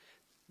God,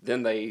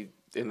 then they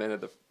invented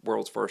the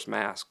world's first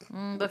mask.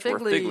 The fig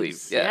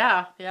leaves.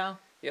 Yeah.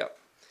 Yep.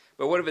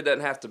 But what if it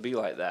doesn't have to be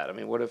like that? I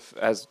mean, what if,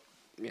 as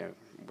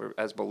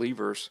as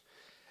believers,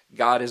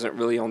 God isn't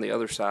really on the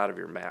other side of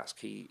your mask.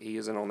 He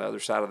isn't on the other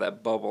side of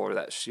that bubble or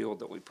that shield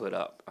that we put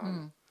up.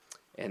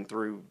 And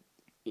through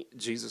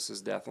Jesus'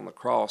 death on the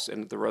cross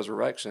and the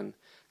resurrection,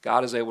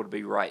 God is able to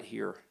be right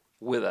here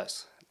with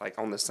us, like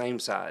on the same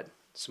side,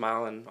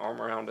 smiling,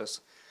 arm around us,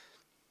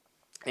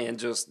 and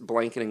just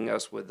blanketing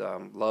us with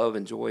love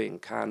and joy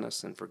and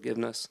kindness and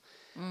forgiveness.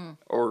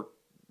 Or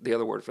the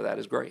other word for that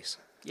is grace.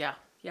 Yeah.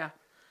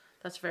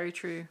 That's very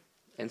true.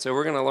 And so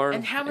we're going to learn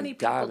And how many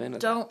dive people into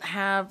don't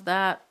have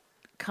that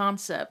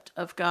concept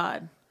of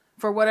God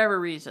for whatever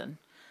reason,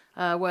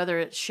 whether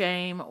it's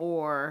shame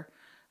or,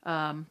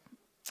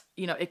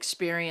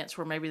 experience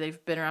where maybe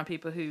they've been around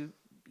people who,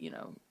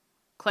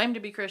 claim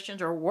to be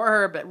Christians or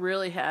were, but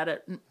really had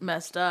it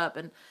messed up,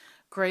 and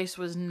grace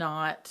was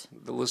not.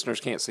 The listeners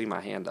can't see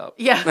my hand up.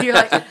 Yeah, you're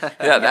like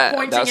you're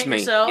pointing that's at me.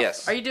 yourself.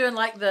 Yes. Are you doing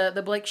like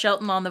the Blake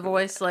Shelton on The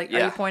Voice? Like,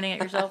 are you pointing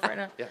at yourself right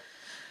now? Yeah.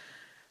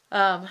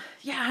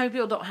 How many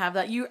people don't have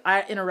that?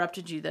 I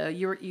interrupted you though.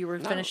 You were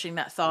finishing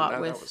that thought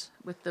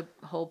with the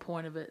whole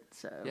point of it.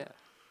 So Yeah.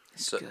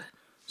 it's good.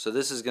 So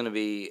this is going to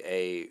be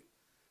a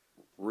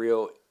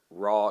real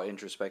raw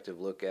introspective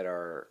look at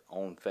our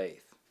own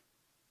faith.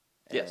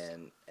 Yes.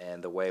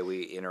 And the way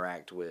we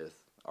interact with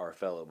our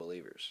fellow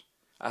believers.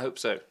 I hope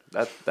so.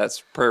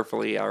 That's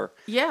prayerfully our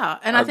Yeah,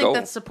 and our I think goal.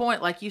 that's the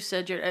point. Like you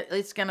said,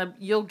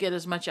 you'll get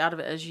as much out of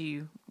it as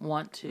you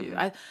want to.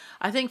 Mm-hmm.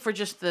 I think for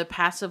just the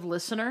passive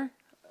listener,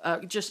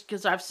 just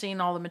because I've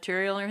seen all the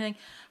material and everything,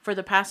 for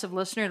the passive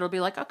listener, it'll be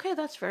like, okay,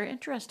 that's very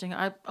interesting.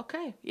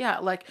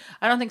 Like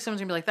I don't think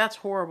someone's gonna be like, that's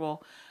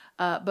horrible.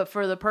 But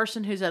for the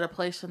person who's at a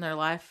place in their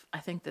life, I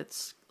think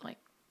that's like,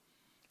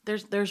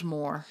 there's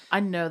more. I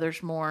know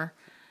there's more.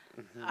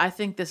 Mm-hmm. I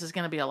think this is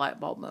going to be a light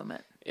bulb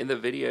moment. In the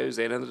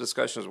videos and in the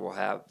discussions we'll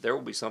have, there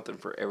will be something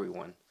for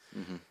everyone.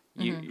 Mm-hmm.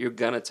 you're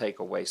going to take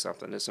away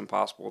something. It's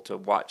impossible to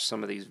watch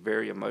some of these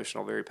very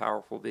emotional, very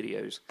powerful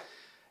videos.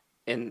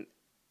 And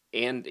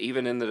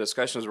even in the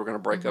discussions we're going to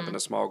break up into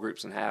small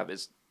groups and have,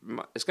 it's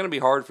going to be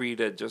hard for you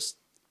to just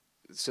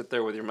sit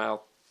there with your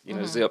mouth,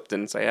 zipped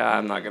and say,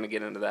 I'm not going to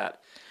get into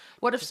that.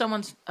 What if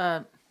someone's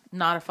not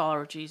a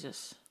follower of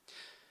Jesus?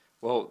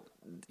 Well,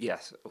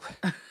 yes.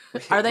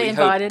 Are they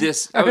invited?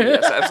 Yes,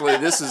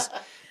 absolutely.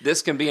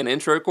 This can be an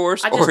intro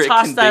course. I just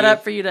tossed that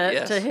up for you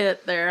to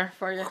hit there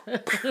for you.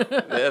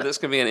 Yeah, this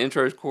can be an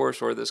intro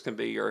course, or this can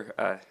be your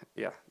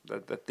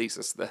the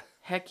thesis, the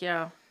heck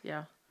yeah.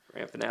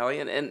 grand finale,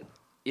 and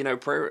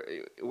prayer.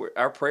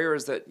 Our prayer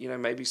is that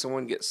maybe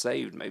someone gets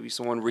saved, maybe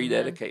someone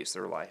rededicates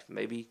their life,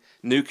 maybe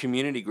new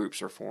community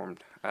groups are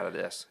formed out of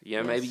this.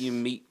 Maybe you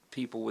meet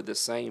people with the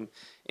same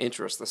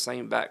interests, the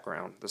same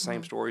background, the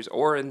same stories,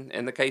 or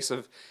in the case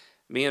of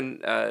me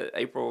and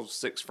April's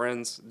 6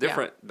 friends,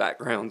 different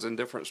backgrounds and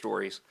different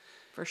stories.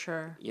 For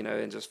sure.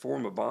 And just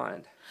form a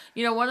bond.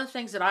 One of the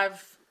things that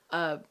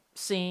I've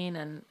seen,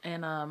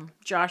 and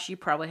Josh, you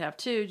probably have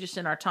too, just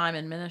in our time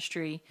in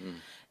ministry,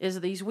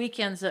 is these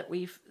weekends that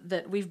we've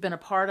been a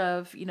part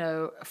of,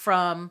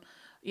 from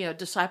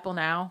Disciple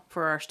Now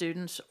for our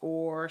students,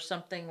 or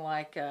something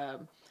like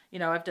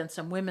I've done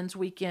some women's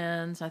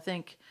weekends. I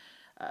think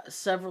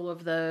several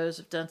of those.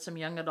 I've done some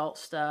young adult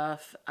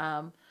stuff.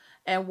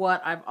 And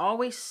what I've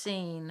always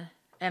seen,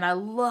 and I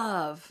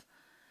love,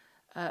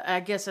 I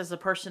guess as a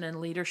person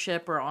in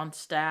leadership or on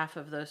staff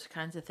of those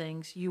kinds of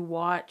things, you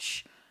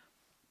watch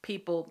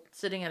people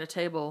sitting at a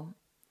table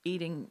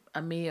eating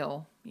a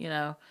meal,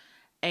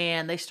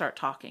 and they start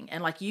talking.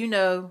 And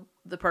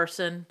the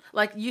person,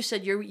 like you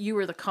said, you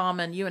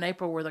and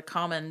April were the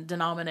common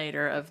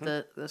denominator of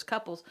those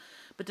couples.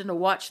 But then to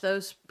watch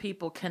those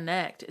people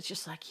connect, it's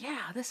just like,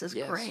 this is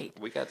great.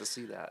 We got to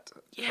see that.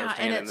 Yeah,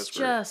 and it's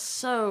just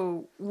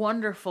so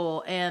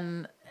wonderful.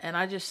 And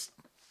I just,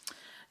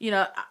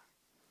 I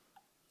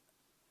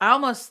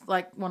almost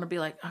want to be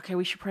like, okay,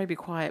 we should probably be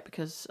quiet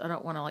because I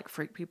don't want to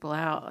freak people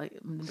out.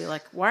 And be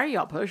like, why are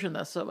y'all pushing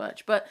this so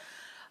much? But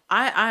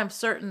I am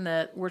certain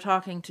that we're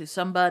talking to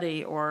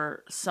somebody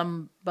or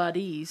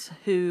somebodies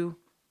who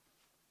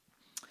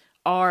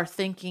are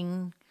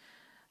thinking,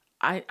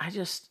 I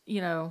just,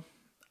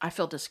 I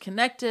feel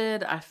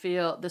disconnected. I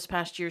feel this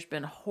past year's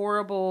been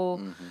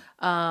horrible.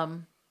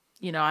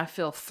 I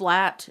feel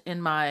flat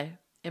in my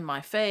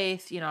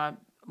faith. I'm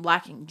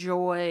lacking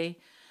joy.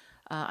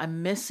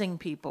 I'm missing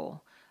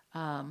people.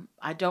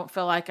 I don't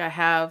feel like I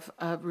have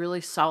a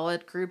really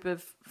solid group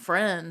of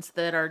friends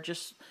that are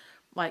just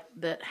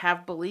that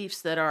have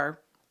beliefs that are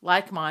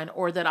like mine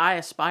or that I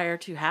aspire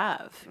to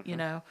have,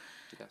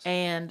 Yes.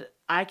 And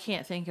I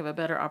can't think of a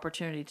better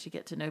opportunity to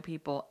get to know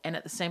people and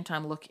at the same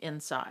time look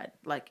inside,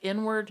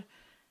 inward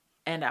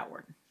and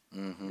outward.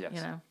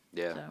 Yes.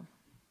 Yeah. So.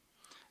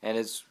 And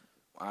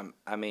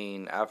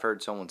I've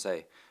heard someone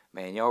say,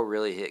 man, y'all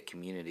really hit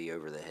community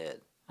over the head.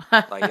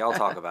 Y'all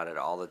talk about it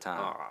all the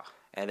time.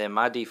 And then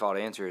my default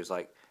answer is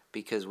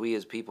because we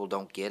as people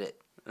don't get it.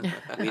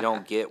 We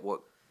don't get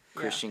what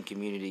Christian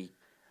community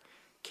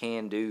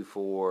can do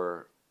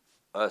for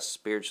us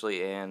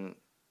spiritually and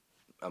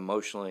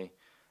emotionally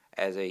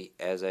as a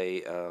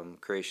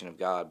creation of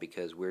God,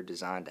 because we're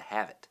designed to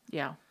have it.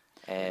 Yeah.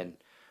 And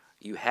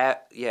you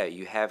have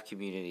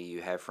community,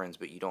 you have friends,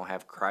 but you don't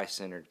have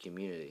Christ-centered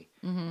community.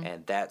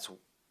 And that's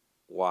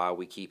why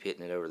we keep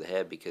hitting it over the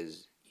head,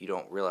 because you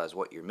don't realize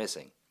what you're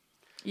missing.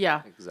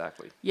 Yeah.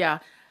 Exactly. Yeah.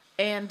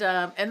 And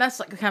that's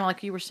kind of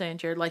like you were saying,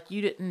 Jared,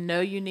 you didn't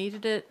know you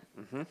needed it.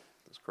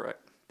 That's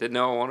correct. Didn't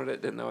know I wanted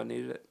it, didn't know I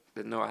needed it,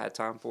 didn't know I had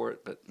time for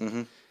it, but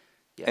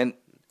yeah.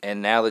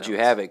 And now that you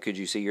have it, could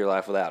you see your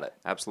life without it?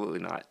 Absolutely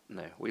not.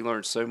 No. We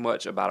learned so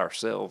much about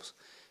ourselves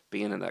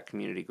being in that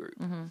community group.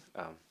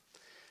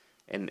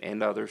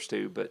 And others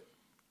too, but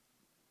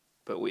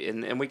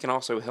we can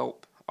also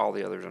help all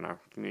the others in our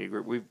community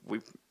group.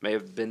 We may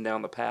have been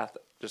down the path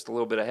just a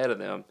little bit ahead of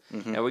them,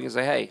 and we can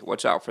say, hey,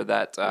 watch out for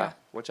that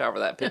watch out for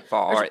that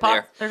pitfall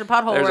there. There's a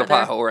pothole There's right a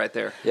pothole right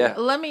there. Yeah.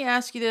 Let me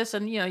ask you this,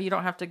 and you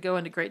don't have to go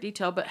into great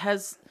detail, but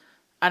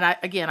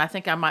I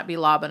think I might be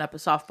lobbing up a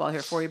softball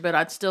here for you, but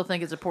I'd still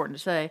think it's important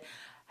to say,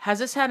 has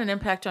this had an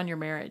impact on your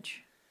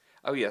marriage?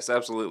 Oh yes,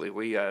 absolutely.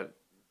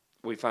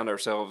 We find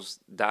ourselves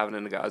diving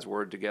into God's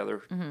Word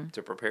together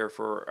to prepare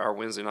for our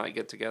Wednesday night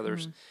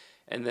get-togethers,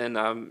 and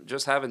then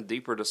just having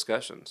deeper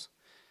discussions.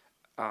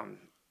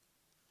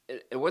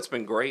 What's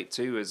been great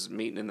too is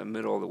meeting in the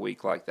middle of the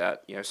week like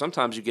that.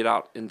 Sometimes you get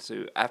out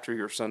into after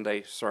your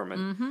Sunday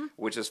sermon,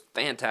 which is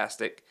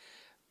fantastic.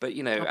 But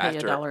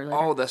after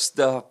all the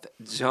stuff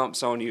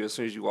jumps on you as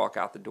soon as you walk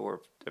out the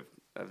door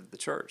of the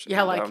church.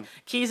 Yeah, and,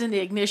 keys in the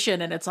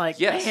ignition, and it's like,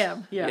 yes,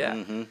 bam. Yeah.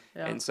 Yeah.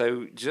 And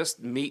so just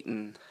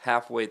meeting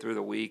halfway through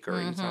the week or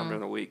any time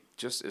during the week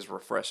just is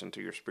refreshing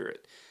to your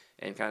spirit,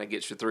 and kind of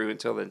gets you through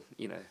until the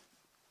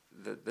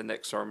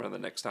next sermon or the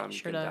next time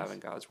you can dive in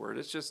God's Word.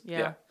 It's just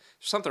there's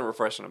something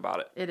refreshing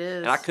about it. It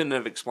is. And I couldn't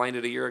have explained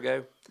it a year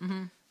ago.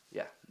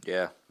 Yeah.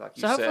 Yeah. Like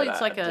you so hopefully said,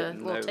 it's I a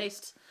didn't little know.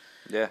 taste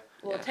Yeah.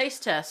 Well,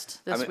 taste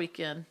test this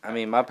weekend. I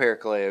mean, my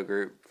Parakaleo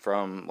group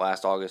from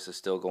last August is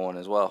still going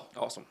as well.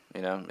 Awesome.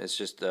 You know, it's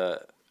just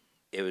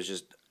it was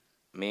just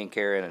me and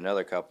Kara and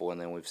another couple,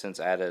 and then we've since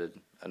added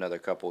another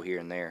couple here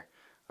and there.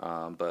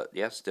 But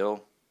yeah,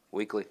 still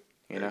weekly.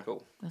 You know,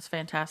 Cool. That's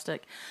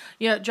fantastic.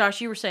 You know,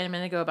 Josh, you were saying a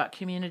minute ago about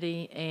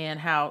community and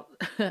how,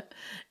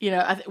 you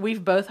know,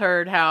 we've both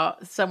heard how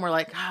some were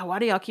like, oh, why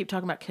do y'all keep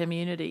talking about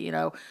community? You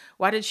know,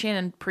 why did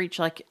Shannon preach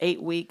like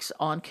 8 weeks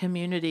on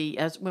community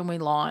as when we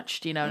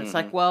launched? You know, and it's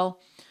like, well,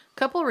 a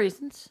couple of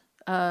reasons.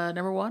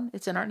 Number one,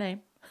 it's in our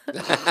name.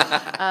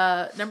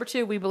 Number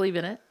two, we believe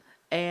in it,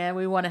 and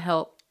we want to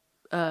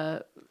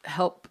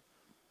help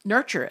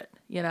nurture it.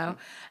 You know,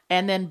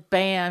 and then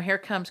bam, here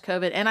comes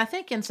COVID. And I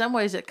think in some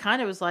ways it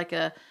kind of was like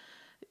a,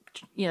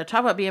 you know,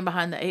 talk about being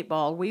behind the 8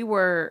 ball. We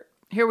are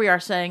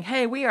saying,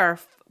 hey,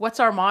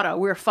 what's our motto?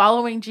 We're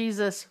following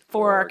Jesus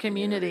for our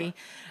community.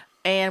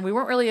 And we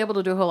weren't really able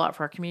to do a whole lot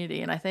for our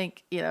community. And I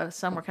think, you know,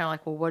 some were kind of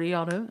like, well, what are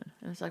y'all doing?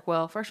 And it's like,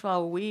 well, first of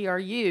all, we are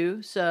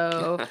you.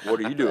 So what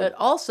are you doing? But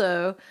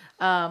also,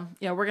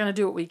 you know, we're going to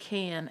do what we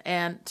can.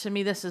 And to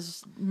me, this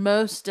is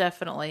most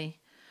definitely,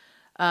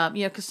 you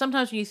know, because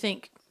sometimes when you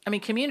think, I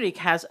mean, community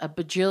has a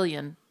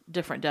bajillion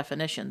different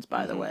definitions,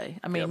 by the way.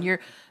 I mean,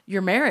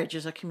 your marriage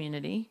is a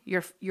community,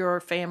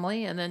 your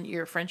family, and then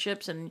your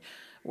friendships, and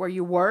where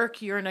you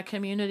work, you're in a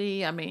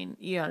community. I mean,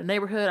 you know,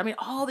 neighborhood. I mean,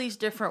 all these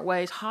different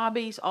ways,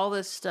 hobbies, all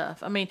this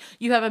stuff. I mean,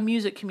 you have a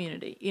music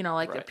community, you know,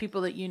 like the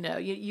people that you know.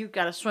 You've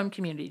got a swim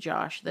community,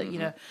 Josh, that, you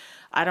know,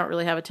 I don't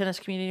really have a tennis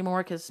community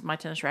anymore because my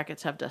tennis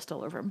rackets have dust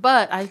all over them.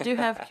 But I do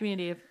have a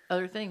community of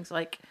other things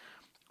like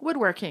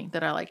woodworking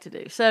that I like to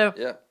do. So,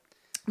 yeah.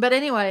 But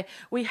anyway,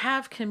 we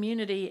have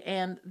community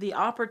and the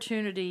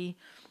opportunity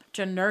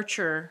to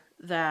nurture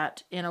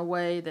that in a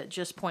way that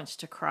just points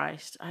to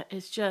Christ. I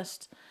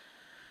just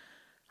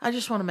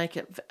want to make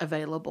it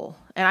available.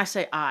 And I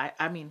say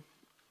I mean,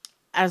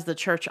 as the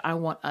church, I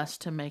want us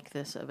to make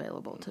this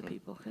available to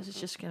people because it's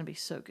just going to be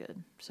so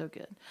good, so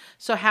good.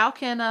 So how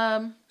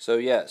can So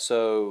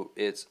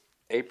it's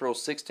April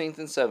 16th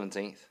and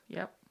 17th.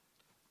 Yep.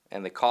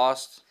 And the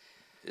cost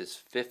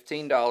is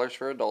 $15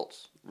 for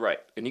adults. Right,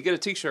 and you get a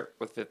T-shirt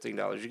with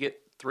 $15. You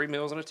get 3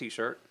 meals and a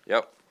T-shirt.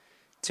 Yep.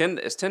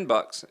 It's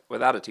 $10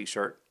 without a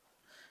T-shirt.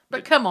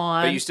 But come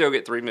on. But you still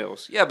get 3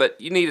 meals. Yeah, but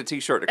you need a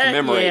T-shirt to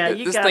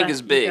commemorate. This thing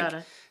is big.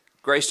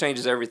 Grace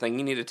changes everything.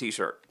 You need a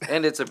T-shirt.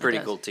 And it's a pretty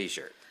cool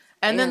T-shirt.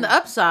 And then the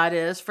upside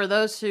is for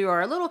those who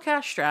are a little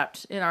cash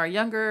strapped in our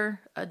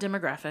younger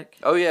demographic.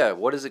 Oh yeah,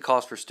 what does it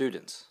cost for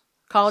students?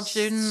 College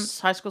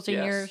students, high school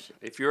seniors. Yes.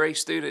 If you're a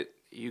student,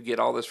 you get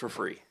all this for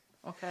free.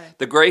 Okay.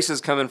 The grace is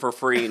coming for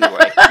free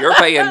anyway. You're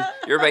paying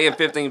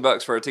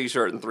 $15 for a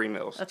T-shirt and 3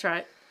 meals. That's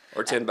right.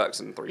 Or $10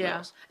 and 3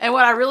 meals. And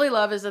what I really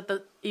love is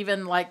that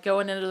even like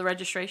going into the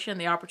registration,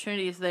 the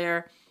opportunity is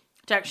there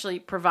to actually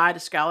provide a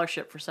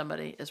scholarship for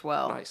somebody as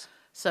well. Nice.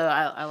 So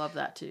I love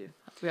that too.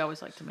 We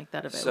always like to make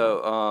that available.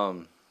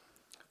 So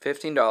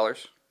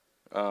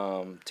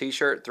 $15,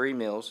 T-shirt, 3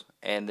 meals,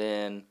 and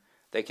then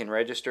they can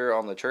register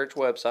on the church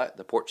website,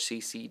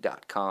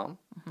 theporchcc.com.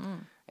 Mm-hmm.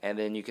 And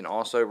then you can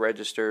also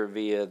register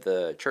via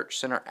the Church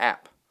Center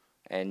app,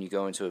 and you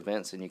go into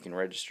events and you can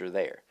register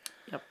there.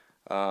 Yep.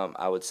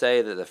 I would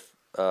say that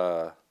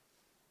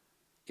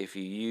if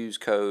you use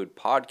code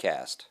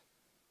podcast,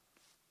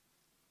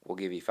 we'll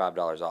give you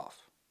 $5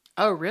 off.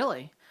 Oh,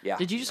 really? Yeah.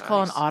 Did you just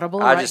call an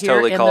audible I right just here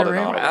totally in called the an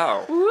room?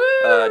 audible.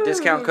 Wow.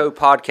 Discount code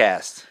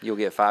podcast, you'll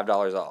get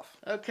 $5 off.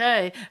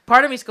 Okay.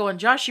 Part of me's going,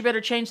 Josh, you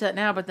better change that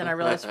now. But then I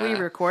realized we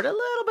record a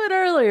little bit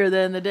earlier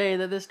than the day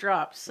that this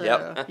drops. So,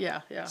 Yep.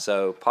 Yeah.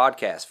 So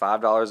podcast,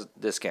 $5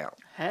 discount.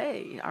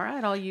 Hey, all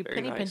right, all you Very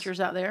penny nice.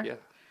 pinchers out there. Yeah.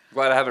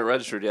 Glad I haven't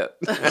registered yet.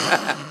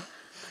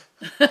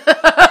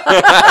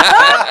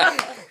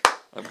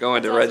 I'm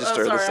going to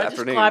register this I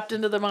afternoon. just clapped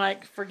into the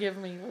mic. Forgive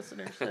me,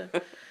 listeners. So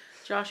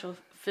Josh will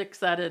fix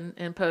that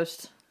in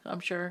post, I'm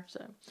sure.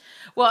 So,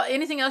 well,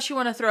 anything else you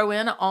want to throw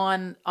in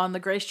on the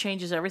Grace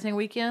Changes Everything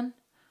weekend?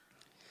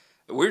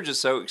 We're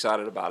just so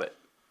excited about it.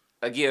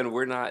 Again,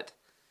 we're not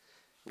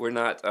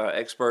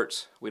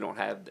experts. We don't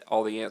have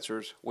all the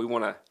answers. We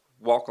want to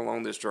walk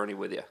along this journey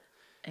with you.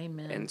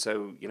 Amen. And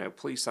so,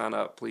 please sign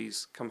up.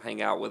 Please come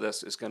hang out with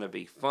us. It's going to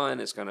be fun.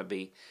 It's going to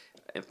be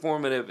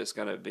informative. It's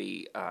going to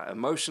be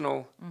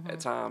emotional at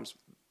times.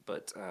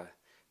 But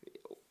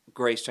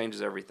grace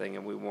changes everything,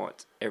 and we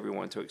want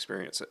everyone to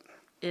experience it.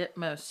 It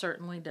most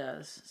certainly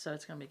does. So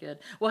it's going to be good.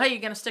 Well, hey, you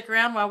going to stick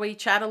around while we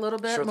chat a little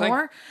bit Sure thing.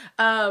 more?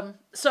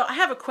 So I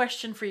have a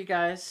question for you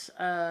guys.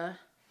 And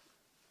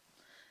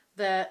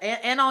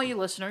all you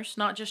listeners,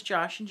 not just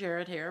Josh and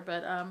Jared here,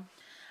 but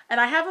and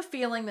I have a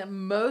feeling that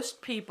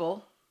most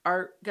people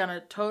are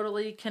gonna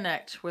totally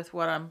connect with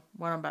what I'm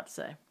about to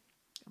say.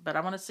 But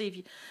I want to see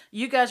if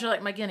you guys are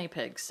like my guinea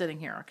pigs sitting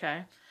here.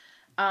 Okay,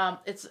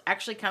 it's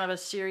actually kind of a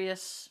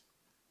serious,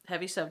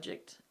 heavy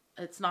subject.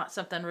 It's not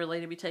something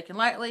really to be taken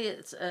lightly.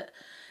 It's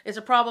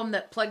a problem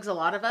that plagues a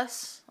lot of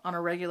us on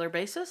a regular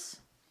basis.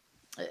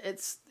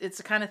 It's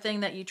the kind of thing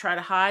that you try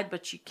to hide,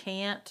 but you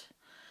can't.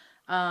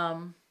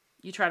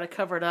 You try to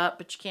cover it up,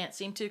 but you can't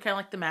seem to. Kind of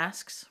like the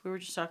masks we were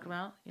just talking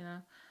about,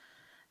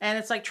 And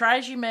it's like, try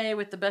as you may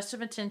with the best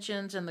of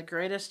intentions and the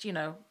greatest,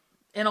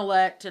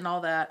 intellect and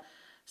all that.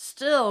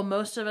 Still,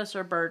 most of us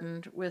are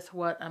burdened with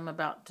what I'm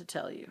about to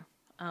tell you.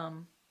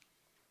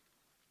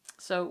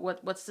 So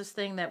what's this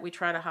thing that we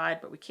try to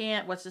hide, but we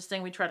can't? What's this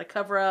thing we try to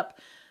cover up,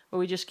 but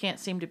we just can't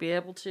seem to be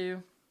able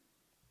to?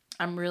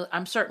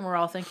 I'm certain we're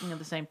all thinking of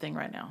the same thing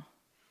right now.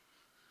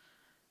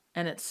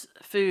 And it's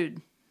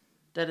food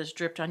that has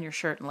dripped on your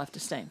shirt and left a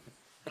stain.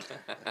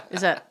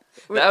 Is that?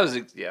 That was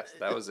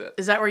it.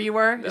 Is that where you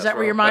were? That's Is that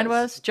where your mind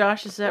was?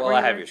 Josh, is that Well, where I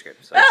you have were? your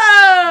script. So.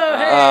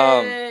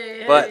 Oh,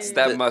 hey, but hey.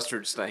 That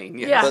mustard stain.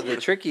 Yes. Yeah. But the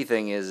tricky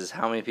thing is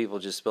how many people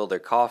just spill their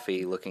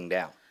coffee looking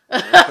down.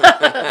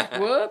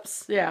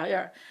 Whoops.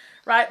 Yeah.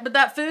 Right. But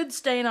that food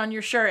stain on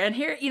your shirt, and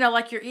here,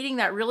 like you're eating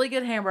that really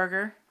good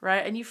hamburger,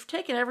 right? And you've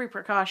taken every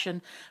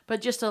precaution,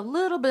 but just a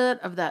little bit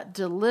of that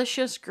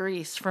delicious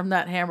grease from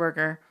that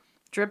hamburger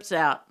drips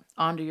out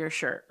onto your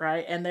shirt,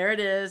 right? And there it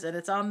is, and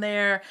it's on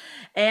there.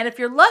 And if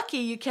you're lucky,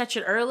 you catch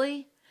it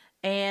early,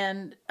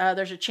 and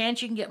there's a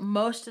chance you can get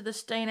most of the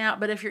stain out.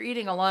 But if you're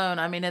eating alone,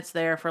 it's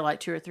there for like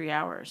 2 or 3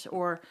 hours.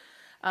 Or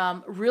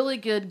really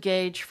good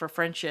gauge for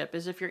friendship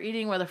is if you're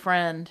eating with a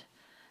friend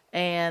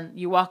and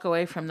you walk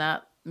away from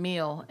that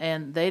meal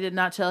and they did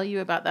not tell you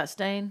about that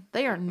stain,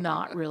 they are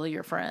not really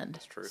your friend.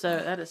 That's true. So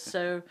that is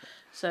so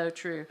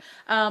true.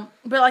 But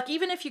like,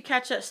 even if you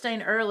catch that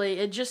stain early,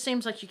 it just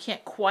seems like you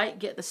can't quite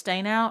get the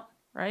stain out,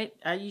 right?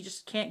 You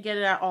just can't get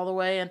it out all the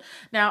way. And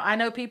now I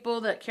know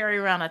people that carry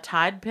around a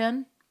Tide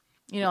pen.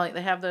 Like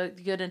they have the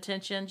good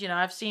intentions.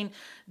 I've seen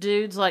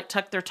dudes like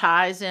tuck their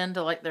ties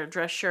into like their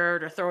dress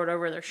shirt or throw it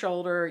over their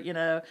shoulder.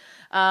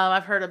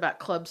 I've heard about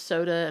club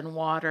soda and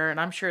water,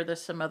 and I'm sure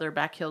there's some other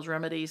back hills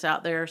remedies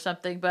out there or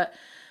something. But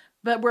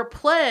we're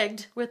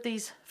plagued with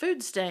these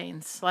food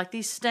stains, like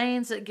these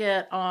stains that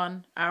get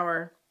on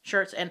our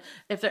shirts. And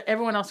if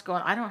everyone else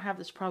going, I don't have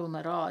this problem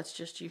at all. It's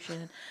just you,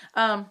 Shannon.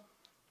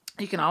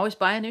 You can always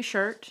buy a new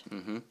shirt,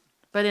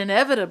 but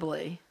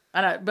inevitably. I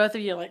know both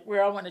of you, like,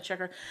 we're all wanting to check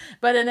her.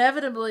 But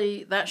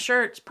inevitably, that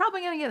shirt's probably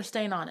going to get a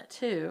stain on it,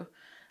 too.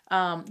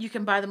 You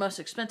can buy the most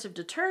expensive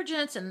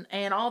detergents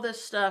and all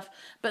this stuff,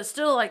 but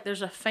still, like,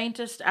 there's a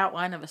faintest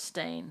outline of a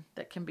stain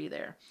that can be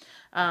there.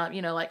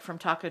 Like from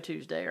Taco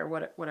Tuesday or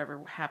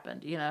whatever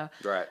happened,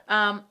 Right.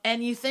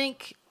 And you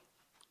think,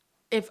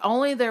 if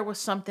only there was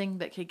something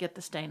that could get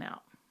the stain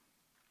out.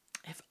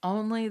 If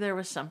only there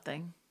was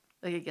something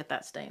that could get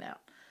that stain out.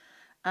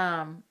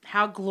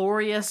 How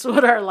glorious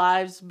would our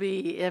lives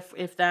be if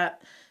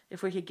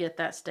we could get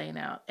that stain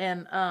out?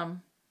 And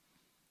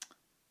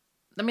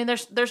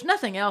there's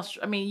nothing else.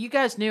 You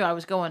guys knew I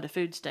was going to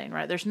food stain,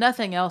 right? There's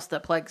nothing else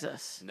that plagues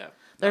us. No.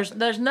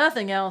 There's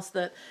nothing else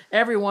that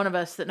every one of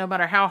us, that no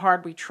matter how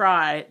hard we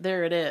try,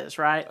 there it is,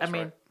 right? That's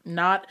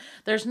right.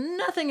 There's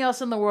nothing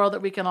else in the world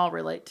that we can all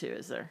relate to,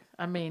 is there?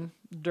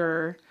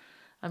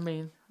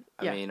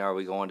 Yeah. Are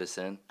we going to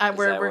sin?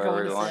 We're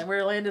going to sin.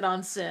 We're landed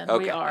on sin.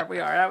 Okay. We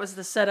are. That was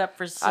the setup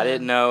for sin. I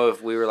didn't know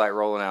if we were like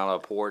rolling out a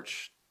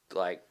Porch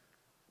like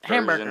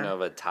version hamburger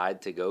of a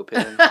Tide to go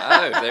pen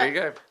Oh, there you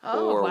go.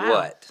 or wow.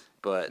 what.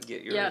 But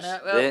Get yours.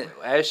 then,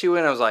 as she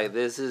went, I was like,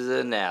 "This is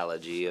an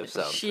analogy of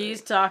something."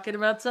 She's talking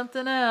about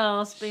something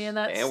else, being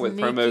that And with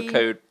sneaky... promo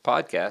code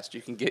podcast,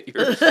 you can get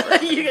yours.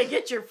 you can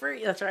get your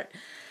free. That's right.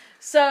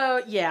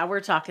 So yeah, we're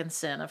talking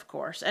sin, of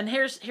course. And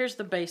here's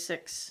the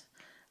basics.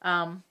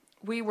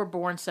 We were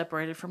born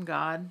separated from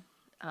God.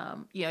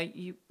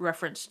 You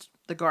referenced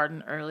the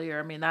garden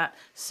earlier. That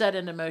set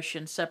into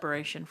motion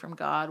separation from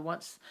God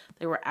once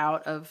they were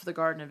out of the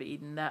Garden of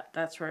Eden.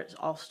 That's where it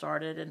all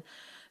started. And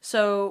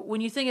so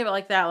when you think of it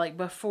like that, like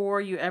before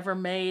you ever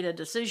made a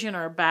decision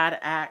or a bad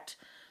act,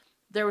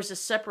 there was a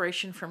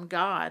separation from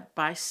God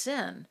by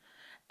sin.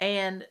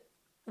 And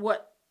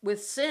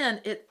with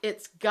sin,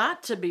 it's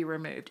got to be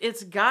removed.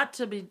 It's got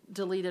to be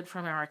deleted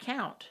from our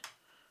account.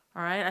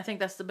 All right, I think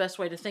that's the best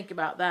way to think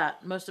about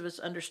that. Most of us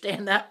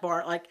understand that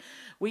part. Like,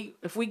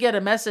 if we get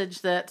a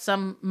message that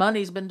some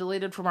money's been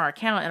deleted from our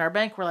account in our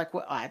bank, we're like,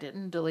 well, I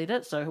didn't delete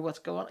it, so what's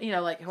going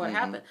on? What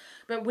happened?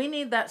 But we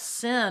need that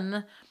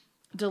sin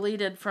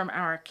deleted from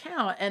our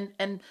account.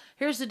 And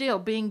here's the deal: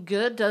 being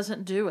good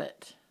doesn't do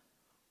it.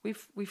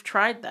 We've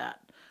tried that.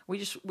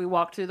 We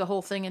walked through the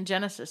whole thing in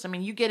Genesis.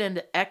 You get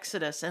into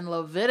Exodus and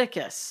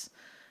Leviticus,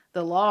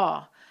 the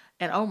law.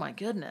 And oh my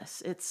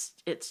goodness,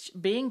 it's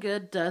being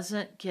good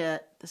doesn't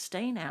get the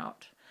stain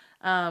out.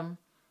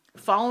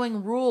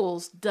 Following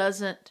rules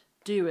doesn't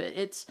do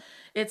it.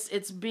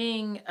 It's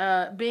being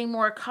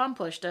more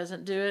accomplished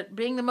doesn't do it.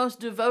 Being the most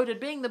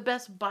devoted, being the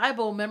best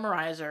Bible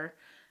memorizer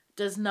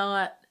does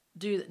not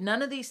do that.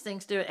 None of these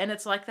things do it. And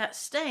it's like that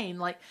stain,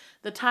 like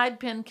the Tide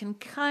pen can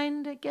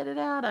kind of get it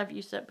out. I've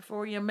used that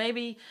before.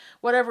 Maybe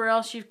whatever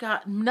else you've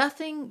got,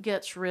 nothing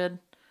gets rid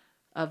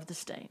of the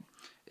stain.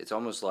 It's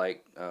almost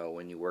like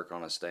when you work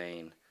on a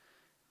stain,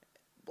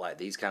 like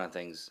these kind of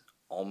things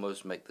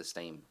almost make the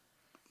stain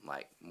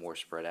like more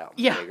spread out,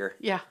 and bigger.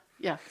 Yeah.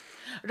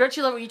 Don't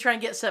you love when you try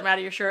and get something out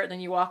of your shirt and then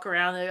you walk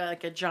around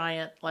like a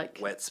giant like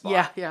wet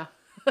spot? Yeah.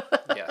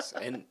 Yes,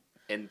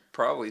 and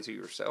probably to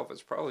yourself,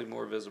 it's probably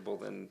more visible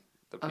than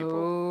the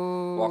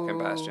people walking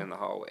past you in the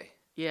hallway.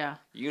 Yeah.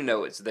 You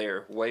know it's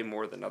there way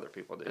more than other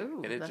people do.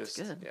 Ooh, and it that's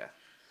good. Yeah.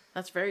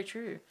 That's very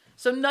true.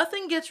 So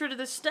nothing gets rid of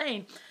this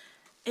stain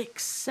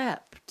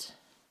except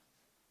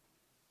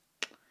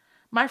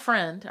my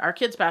friend, our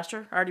kids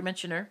pastor, I already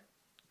mentioned her,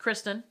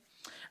 Kristen.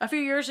 A few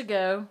years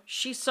ago,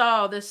 she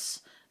saw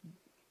this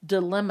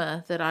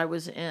dilemma that I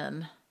was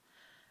in,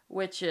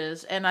 which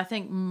is, and I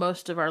think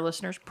most of our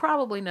listeners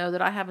probably know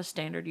that I have a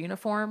standard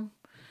uniform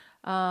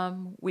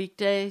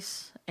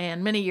weekdays,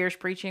 and many years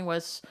preaching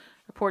was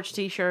a Porch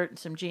t-shirt and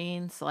some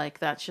jeans. Like,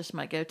 that's just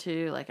my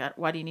go-to. Like,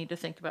 why do you need to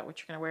think about what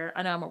you're going to wear?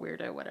 I know I'm a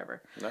weirdo,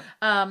 whatever.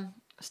 No.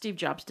 Steve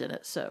Jobs did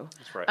it, so.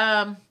 That's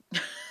right.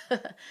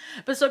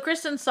 But so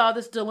Kristen saw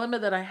this dilemma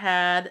that I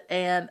had,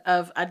 and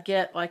I'd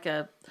get like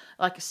a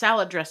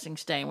salad dressing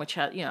stain, which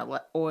had,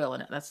 oil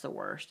in it. That's the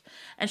worst.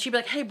 And she'd be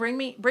like, "Hey, bring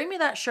me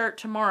that shirt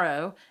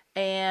tomorrow,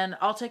 and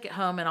I'll take it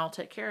home and I'll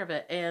take care of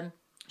it." And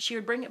she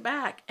would bring it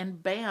back,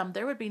 and bam,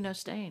 there would be no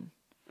stain.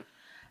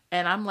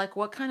 And I'm like,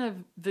 "What kind of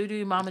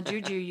voodoo mama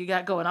juju you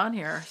got going on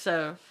here?"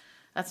 So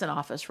that's an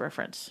Office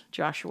reference,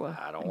 Joshua.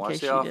 I don't in watch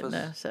case The you Office. Didn't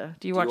know. So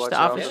do you Do watch you watch The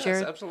The Office, Office?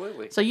 Jared? Yes,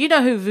 absolutely. So you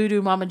know who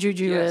Voodoo Mama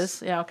Juju Yes.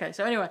 is. Yeah, okay.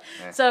 So anyway,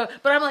 Yeah.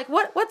 but I'm like,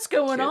 what's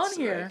going Kids on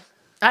today. here?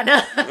 I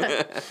know.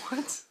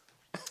 What?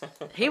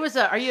 He was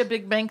are you a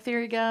Big Bang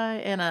Theory guy?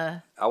 And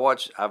I've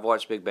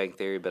watched Big Bang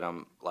Theory, but I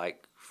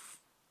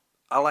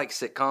like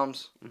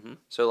sitcoms. Mm-hmm.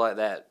 So like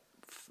that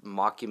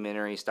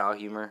mockumentary style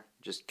humor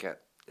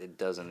it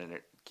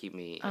doesn't keep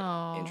me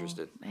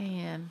interested.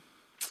 man.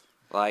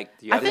 Like,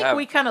 I think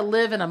we kind of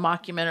live in a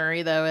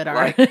mockumentary though at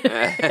our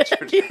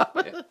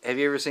have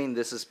you ever seen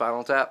This Is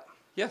Spinal Tap?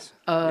 Yes.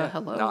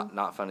 hello.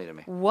 Not funny to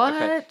me. What?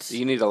 Okay. Do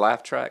you need a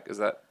laugh track? Is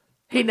that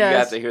He you does.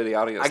 have to hear the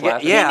audience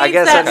laughing? Yeah, I needs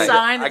guess that I need,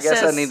 sign I that guess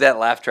says- I need that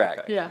laugh track.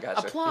 Okay. Yeah.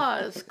 Gotcha.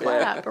 Applause,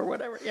 clap, or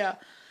whatever. Yeah.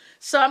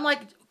 So I'm like,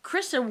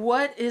 Kristen,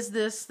 what is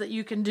this that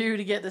you can do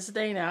to get this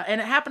stain out?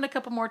 And it happened a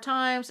couple more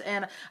times,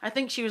 and I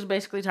think she was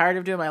basically tired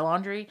of doing my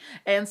laundry.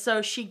 And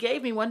so she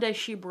gave me, one day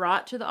she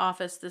brought to the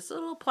office this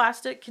little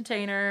plastic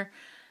container,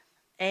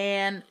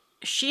 and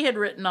she had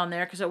written on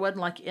there, because it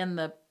wasn't like in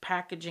the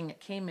packaging it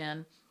came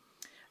in.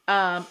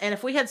 And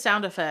if we had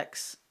sound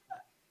effects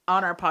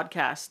on our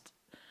podcast,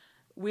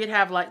 we'd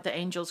have like the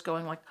angels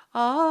going like,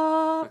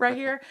 ah, right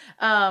here.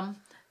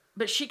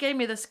 But she gave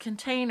me this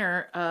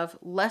container of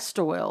Lest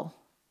oil.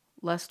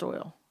 Lest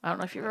oil. I don't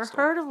know if you've ever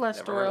heard of Lest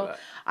Never heard of oil. that.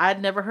 I'd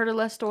never heard of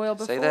Lest oil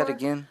before. Say that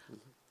again.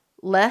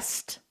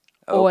 Lest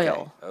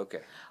oil.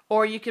 Okay.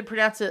 Or you could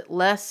pronounce it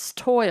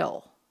Lest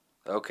oil.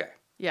 Okay.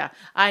 Yeah,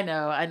 I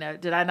know.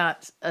 Did I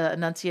not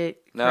enunciate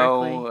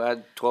correctly? No,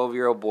 a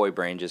 12-year-old boy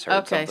brain just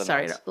heard Okay, something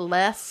sorry. else.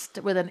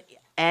 Lest with an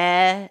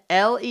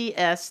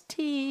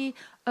Lestoil.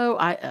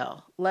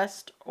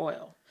 Lest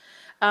oil.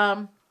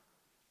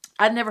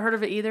 I'd never heard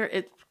of it either.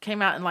 It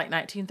came out in like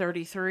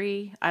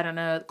 1933. I don't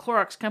know.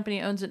 Clorox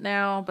Company owns it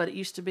now, but it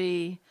used to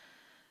be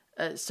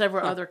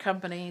several other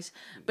companies.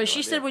 But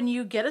she said when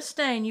you get a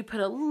stain, you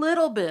put a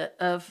little bit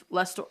of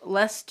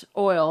Lest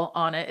oil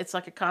on it. It's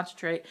like a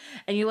concentrate.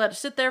 And you let it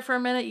sit there for a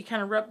minute. You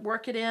kind of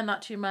work it in,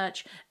 not too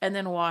much, and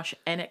then wash.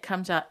 And it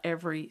comes out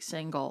every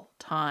single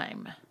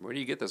time. Where do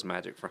you get this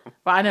magic from?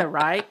 Well, I know,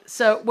 right?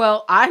 So,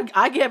 well,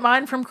 I get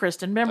mine from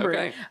Kristen, remember?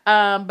 Okay.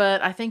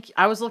 But I think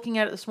I was looking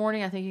at it this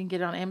morning. I think you can get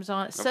it on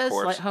Amazon. It says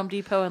course. like Home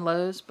Depot and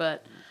Lowe's,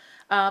 but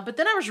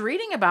then I was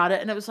reading about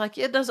it, and it was like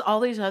it does all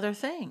these other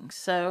things.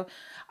 So,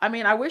 I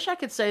mean, I wish I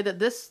could say that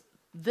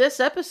this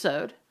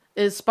episode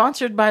is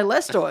sponsored by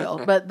Lest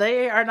Oil, but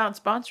they are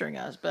not sponsoring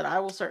us. But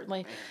I will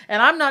certainly,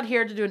 and I'm not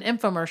here to do an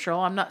infomercial.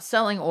 I'm not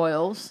selling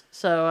oils,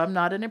 so I'm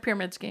not in a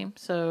pyramid scheme.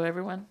 So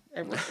everyone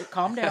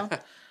calm down. I'm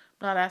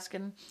not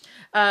asking.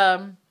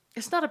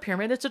 It's not a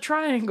pyramid; it's a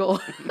triangle.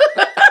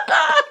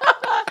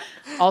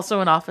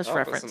 Also an Office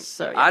reference.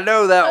 So yeah. I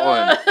know that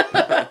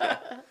one.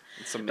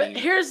 It's a meme. But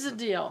here's the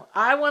deal.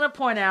 I want to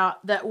point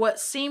out that what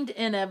seemed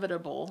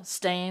inevitable,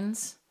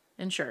 stains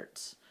in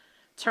shirts,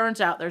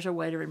 turns out there's a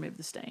way to remove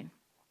the stain.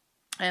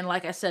 And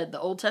like I said, the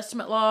Old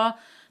Testament law,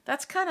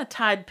 that's kind of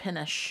tied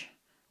pinish,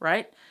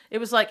 right? It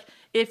was like,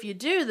 if you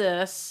do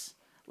this,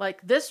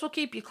 like this will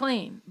keep you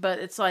clean, but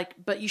it's like,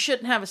 but you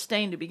shouldn't have a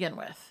stain to begin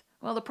with.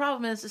 Well, the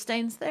problem is the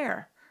stain's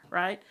there,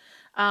 right?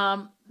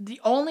 The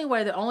only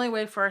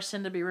way for our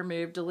sin to be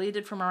removed,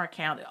 deleted from our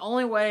account, the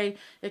only way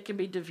it can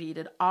be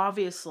defeated,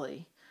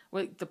 obviously,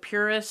 with the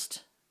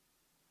purest,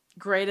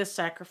 greatest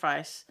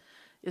sacrifice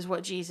is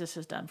what Jesus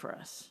has done for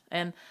us.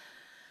 And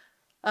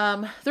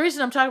the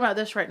reason I'm talking about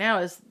this right now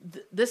is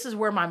this is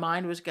where my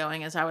mind was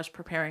going as I was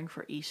preparing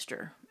for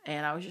Easter.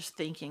 And I was just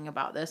thinking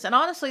about this. And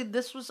honestly,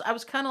 I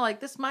was kind of like,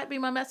 this might be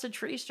my message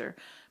for Easter.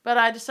 But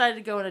I decided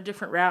to go in a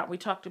different route. We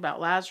talked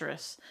about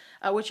Lazarus,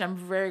 which I'm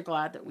very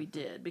glad that we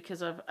did,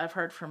 because I've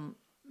heard from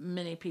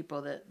many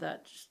people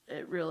that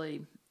it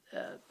really,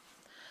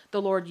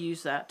 the Lord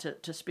used that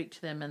to speak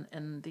to them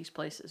in these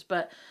places.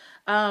 But,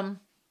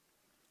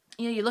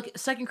 you look at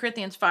 2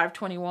 Corinthians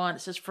 5:21,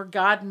 it says, "For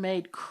God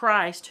made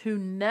Christ, who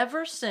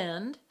never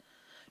sinned,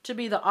 to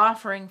be the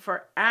offering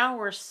for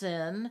our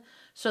sin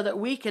so that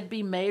we could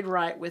be made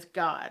right with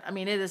God. I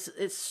mean,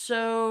 it's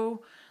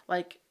so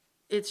like,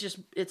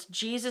 it's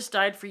Jesus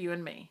died for you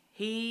and me.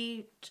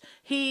 He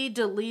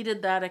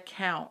deleted that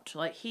account.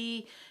 Like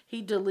he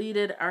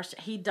deleted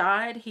he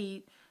died.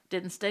 He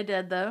didn't stay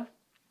dead though.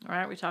 All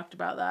right. We talked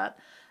about that.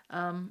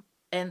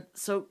 And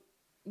so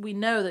we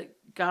know that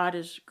God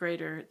is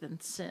greater than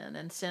sin,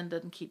 and sin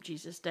doesn't keep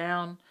Jesus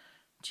down.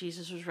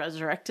 Jesus was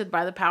resurrected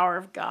by the power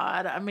of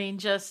God. I mean,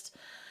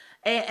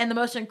 and the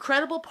most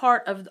incredible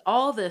part of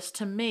all this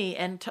to me,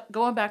 and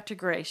going back to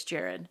grace,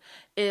 Jared,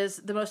 is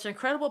the most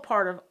incredible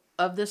part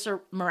of this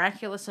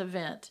miraculous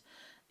event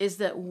is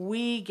that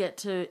we get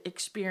to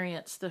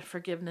experience the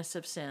forgiveness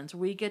of sins.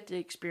 We get to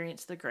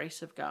experience the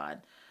grace of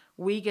God.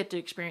 We get to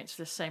experience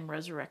the same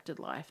resurrected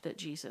life that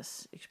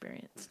Jesus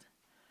experienced.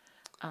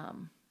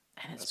 And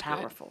it's That's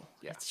powerful.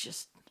 Yeah. It's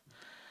just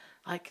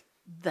like,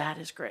 that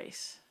is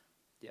grace.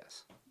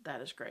 Yes.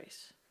 That is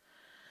grace.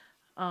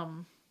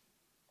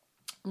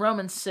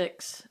 Romans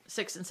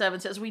 6:6-7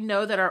 says, we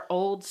know that our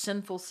old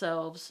sinful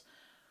selves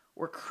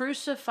were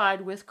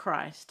crucified with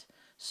Christ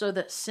so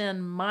that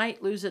sin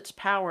might lose its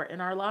power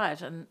in our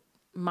lives. And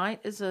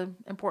might is an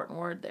important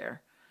word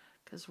there,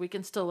 because we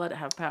can still let it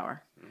have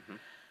power.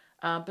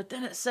 Mm-hmm. But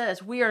then it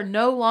says, we are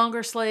no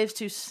longer slaves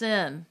to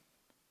sin.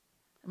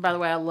 And by the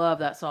way, I love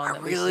that song. I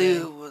really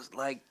was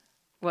like,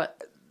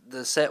 what?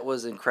 The set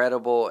was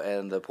incredible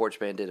and the Porch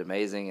Band did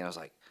amazing. And I was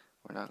like,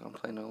 we're not going to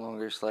play No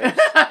Longer Slaves?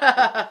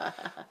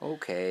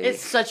 Okay.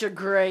 It's such a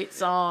great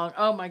song.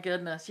 Oh my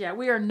goodness. Yeah,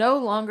 we are no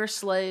longer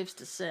slaves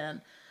to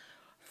sin.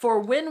 For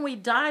when we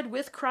died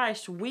with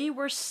Christ, we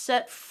were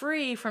set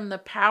free from the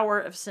power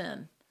of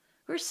sin.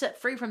 We were set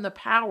free from the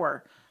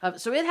power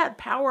of, so it had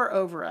power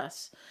over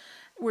us.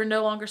 We're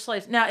no longer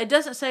slaves. Now, it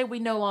doesn't say we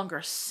no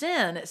longer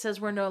sin. It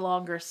says we're no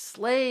longer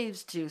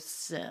slaves to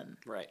sin.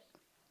 Right.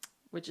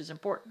 Which is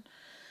important.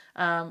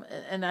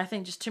 And I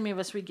think just too many of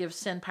us, we give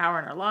sin power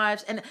in our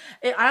lives. And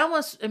I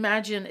almost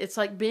imagine it's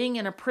like being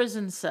in a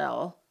prison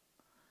cell,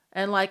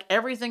 and like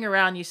everything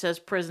around you says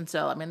prison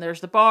cell. I mean, there's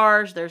the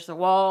bars, there's the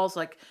walls,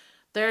 like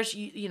there's,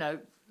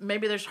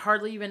 maybe there's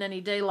hardly even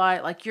any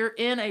daylight. Like you're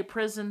in a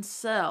prison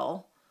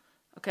cell.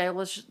 Okay,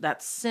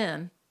 that's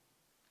sin.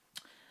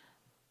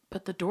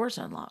 But the door's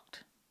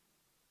unlocked.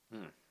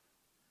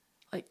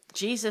 Like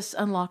Jesus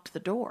unlocked the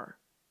door.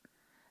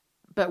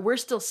 But we're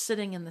still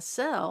sitting in the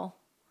cell,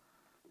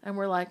 and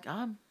we're like,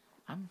 I'm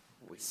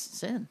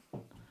sin.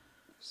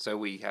 So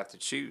we have to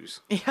choose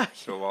Yeah.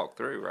 to walk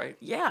through, right?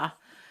 Yeah.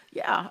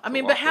 Yeah. I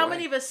mean, but how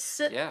many of us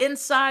sit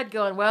inside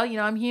going, well,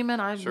 I'm human.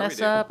 I mess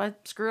up. I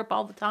screw up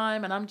all the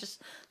time. And I'm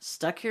just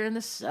stuck here in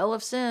this cell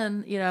of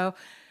sin,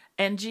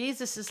 And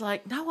Jesus is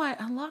like, no, I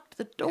unlocked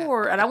the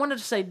door. And I wanted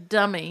to say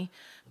dummy,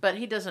 but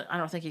he doesn't. I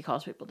don't think he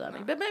calls people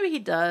dummy. But maybe he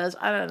does.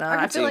 I don't know.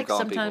 I feel like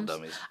sometimes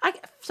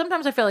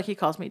I feel like he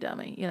calls me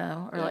dummy,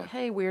 or like,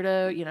 hey,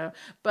 weirdo,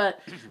 But,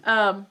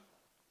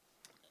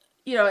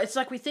 it's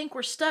like we think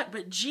we're stuck,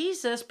 but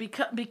Jesus,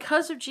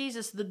 because of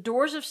Jesus, the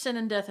doors of sin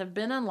and death have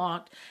been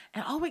unlocked,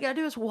 and all we got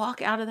to do is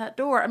walk out of that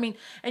door. I mean,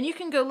 and you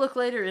can go look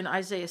later in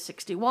Isaiah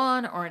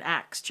 61 or in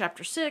Acts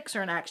chapter 6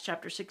 or in Acts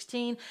chapter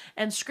 16,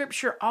 and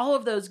Scripture, all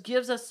of those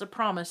gives us the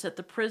promise that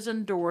the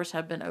prison doors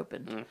have been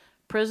opened. Mm.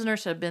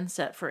 Prisoners have been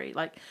set free.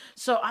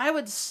 So I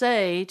would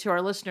say to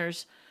our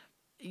listeners,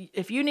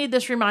 if you need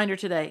this reminder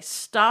today,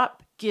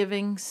 stop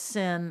giving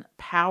sin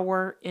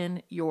power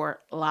in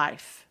your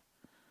life.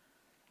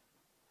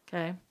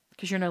 Okay?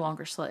 Because you're no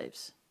longer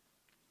slaves.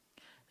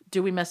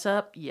 Do we mess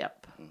up?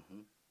 Yep.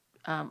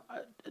 Mm-hmm.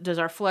 Does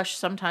our flesh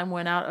sometime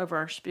win out over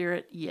our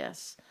spirit?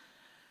 Yes.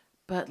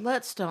 But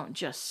let's don't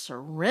just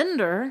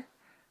surrender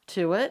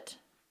to it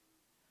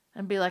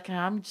and be like,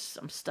 I'm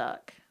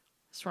stuck.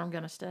 That's where I'm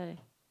going to stay.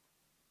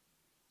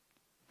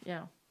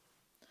 Yeah.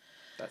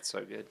 That's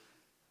so good.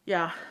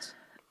 Yeah.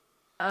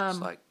 It's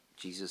like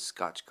Jesus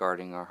Scotch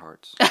guarding our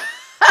hearts.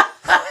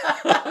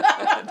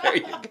 There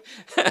you go.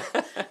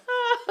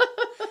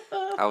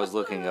 I was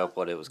looking up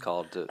what it was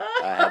called.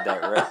 I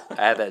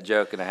had that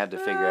joke, and I had to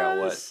figure out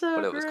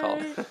what it was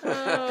called.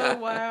 Oh,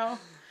 wow.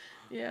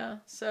 Yeah.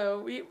 So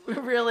we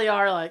really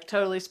are like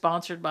totally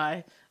sponsored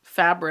by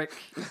fabric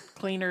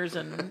cleaners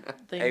and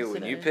things. Hey,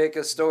 when you pick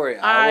a story,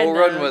 I will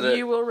run with it.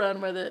 You will run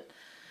with it.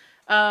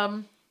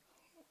 I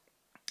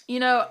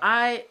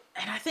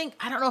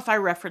don't know if I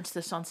referenced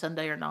this on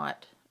Sunday or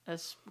not,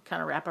 as we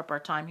kind of wrap up our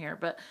time here,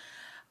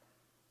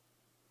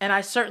 and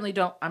I certainly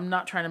I'm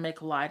not trying to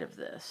make light of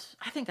this.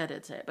 I think I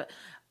did say it, but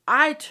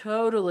I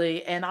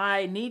totally, and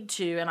I need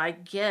to, and I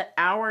get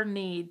our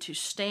need to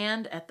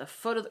stand at the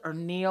foot of, or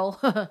kneel,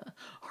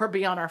 or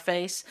be on our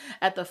face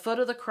at the foot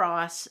of the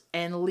cross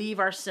and leave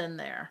our sin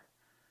there.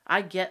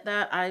 I get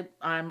that.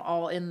 I'm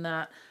all in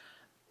that.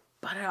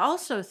 But I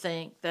also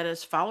think that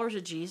as followers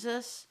of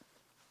Jesus,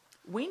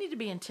 we need to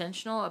be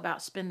intentional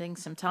about spending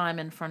some time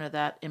in front of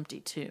that empty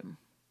tomb.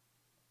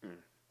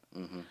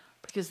 Mm-hmm.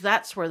 Because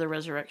that's where the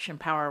resurrection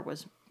power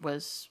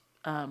was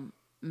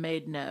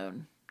made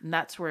known. And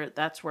that's where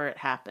it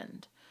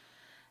happened.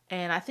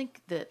 And I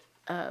think that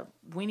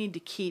we need to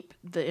keep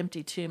the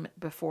empty tomb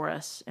before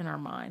us in our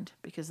mind,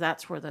 because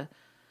that's where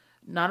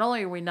not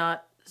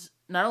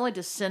only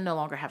does sin no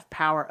longer have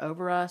power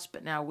over us,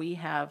 but now we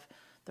have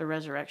the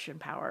resurrection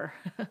power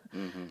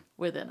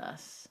within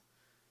us.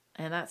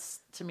 And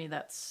to me,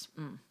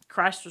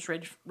 Christ was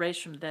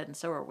raised from the dead, and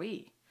so are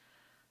we.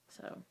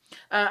 So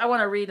I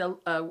want to read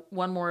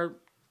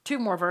two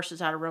more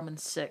verses out of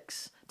Romans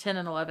 6:10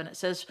 and 11. It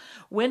says,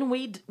 when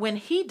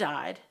he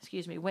died,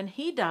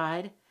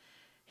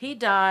 he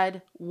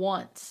died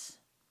once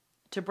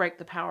to break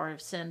the power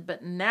of sin.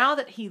 But now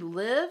that he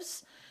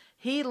lives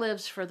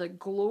for the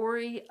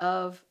glory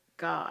of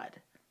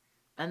God.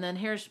 And then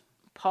here's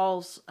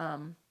Paul's,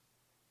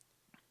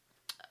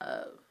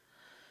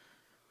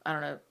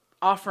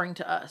 offering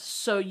to us.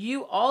 So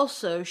you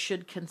also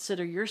should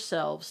consider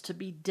yourselves to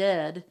be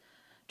dead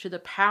to the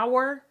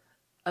power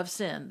of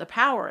sin,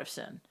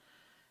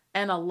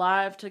 and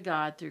alive to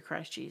God through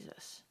Christ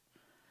Jesus.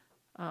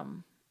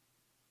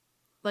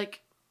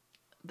 Like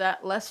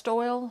that lest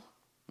oil,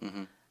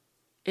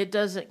 it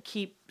doesn't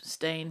keep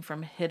stain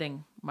from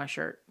hitting my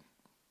shirt.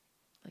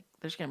 Like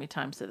there's going to be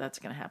times that's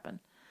going to happen,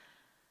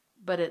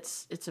 but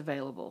it's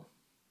available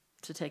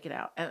to take it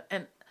out.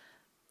 And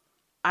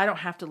I don't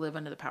have to live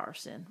under the power of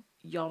sin.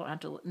 Y'all don't have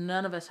to.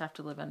 None of us have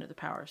to live under the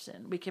power of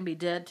sin. We can be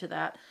dead to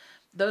that.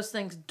 Those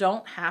things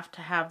don't have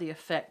to have the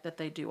effect that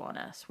they do on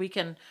us. We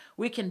can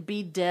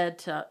be dead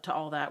to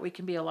all that. We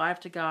can be alive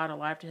to God,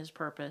 alive to His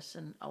purpose,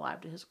 and alive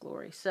to His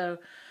glory. So,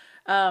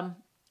 when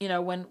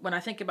I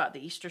think about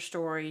the Easter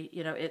story,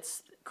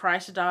 it's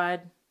Christ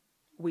died,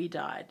 we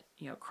died.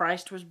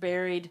 Christ was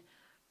buried,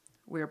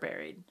 we're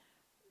buried.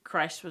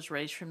 Christ was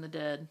raised from the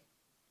dead,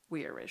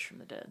 we are raised from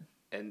the dead.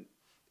 And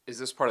is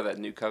this part of that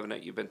new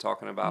covenant you've been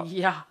talking about?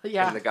 Yeah.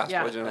 In the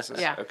Gospel of Genesis?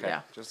 Yeah, okay.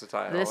 yeah. Just to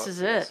tie it This all up.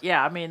 is it.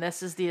 Yeah,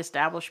 this is the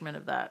establishment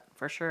of that,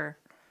 for sure.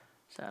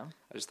 So.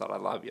 I just thought I'd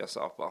lob you a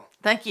softball.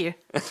 Thank you.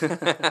 Knock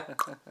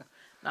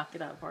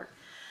it out of the park.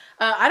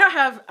 I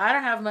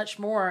don't have much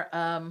more.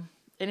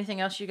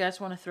 Anything else you guys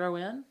want to throw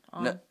in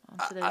on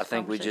today's I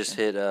think we just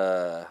hit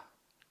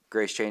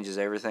Grace Changes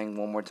Everything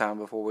one more time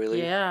before we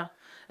leave. Yeah.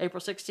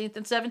 April 16th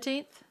and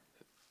 17th.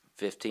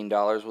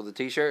 $15 with a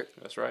t-shirt.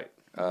 That's right.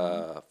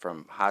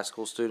 From high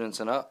school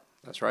students and up.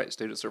 That's right.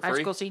 Students are free.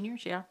 High school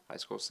seniors, yeah. High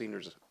school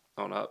seniors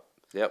on up.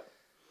 Yep.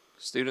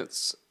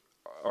 Students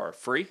are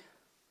free.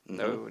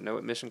 No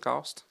admission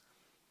cost.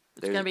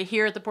 It's going to be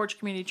here at the Porch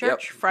Community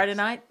Church, Friday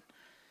night,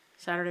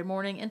 Saturday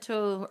morning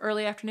into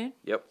early afternoon.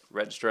 Yep.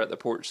 Register at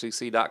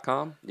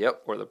theporchcc.com.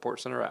 Yep. Or the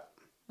Porch Center app.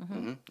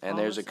 And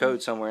there's a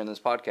code somewhere in this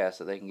podcast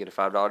that they can get a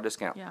 $5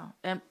 discount. Yeah,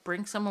 and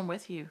bring someone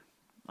with you.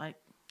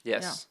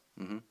 Yes.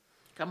 Yeah.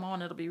 Come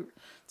on,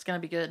 it's going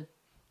to be good.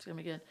 It's going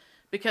to be good.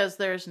 Because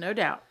there's no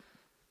doubt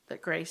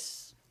that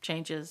grace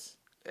changes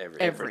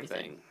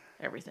everything.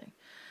 Everything.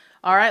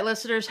 All right,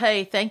 listeners.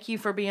 Hey, thank you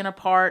for being a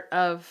part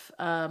of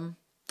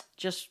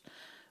just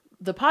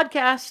the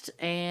podcast.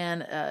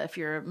 And if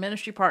you're a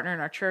ministry partner in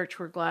our church,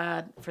 we're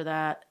glad for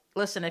that.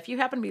 Listen, if you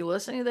happen to be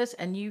listening to this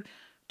and you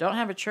don't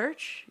have a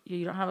church,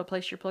 you don't have a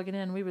place you're plugging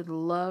in, we would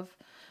love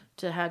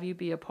to have you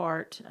be a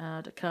part,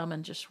 to come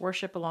and just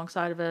worship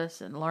alongside of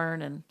us and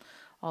learn and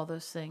all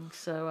those things.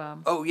 So,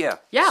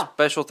 Yeah.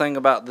 Special thing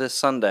about this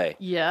Sunday.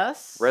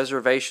 Yes.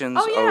 Reservations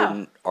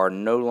are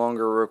no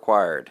longer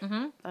required.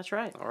 That's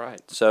right. All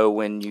right. So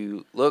when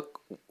you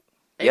look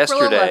April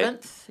yesterday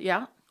 11th,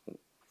 yeah.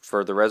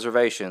 for the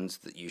reservations,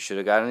 you should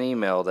have got an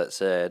email that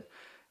said,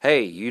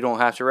 hey, you don't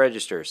have to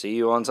register. See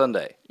you on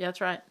Sunday. Yeah, that's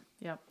right.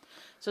 Yeah.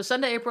 So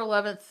Sunday, April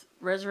 11th,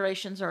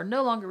 reservations are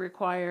no longer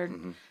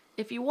required.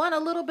 If you want a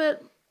little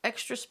bit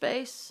extra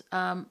space,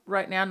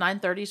 right now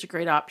 9:30 is a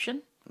great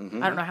option.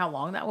 I don't know how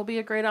long that will be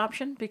a great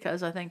option,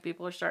 because I think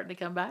people are starting to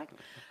come back.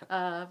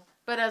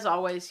 But as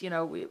always,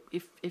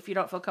 if you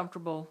don't feel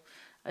comfortable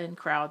in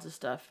crowds and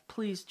stuff,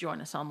 please join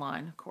us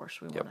online. Of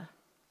course, we want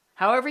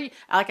to.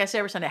 Like I say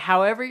every Sunday,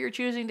 however you're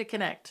choosing to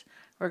connect,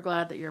 we're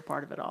glad that you're a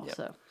part of it all.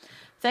 So,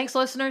 thanks,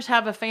 listeners.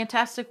 Have a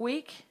fantastic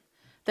week.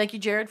 Thank you,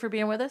 Jared, for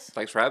being with us.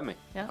 Thanks for having me.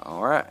 Yeah.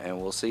 All right, and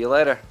we'll see you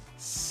later.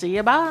 See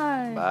you.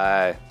 Bye.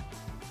 Bye.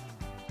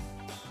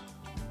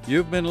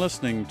 You've been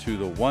listening to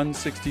the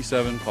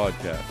 167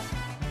 podcast.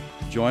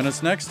 Join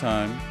us next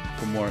time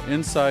for more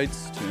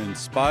insights to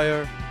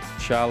inspire,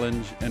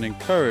 challenge, and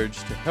encourage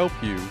to help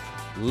you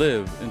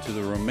live into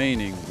the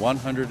remaining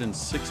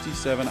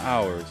 167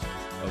 hours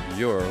of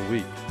your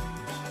week.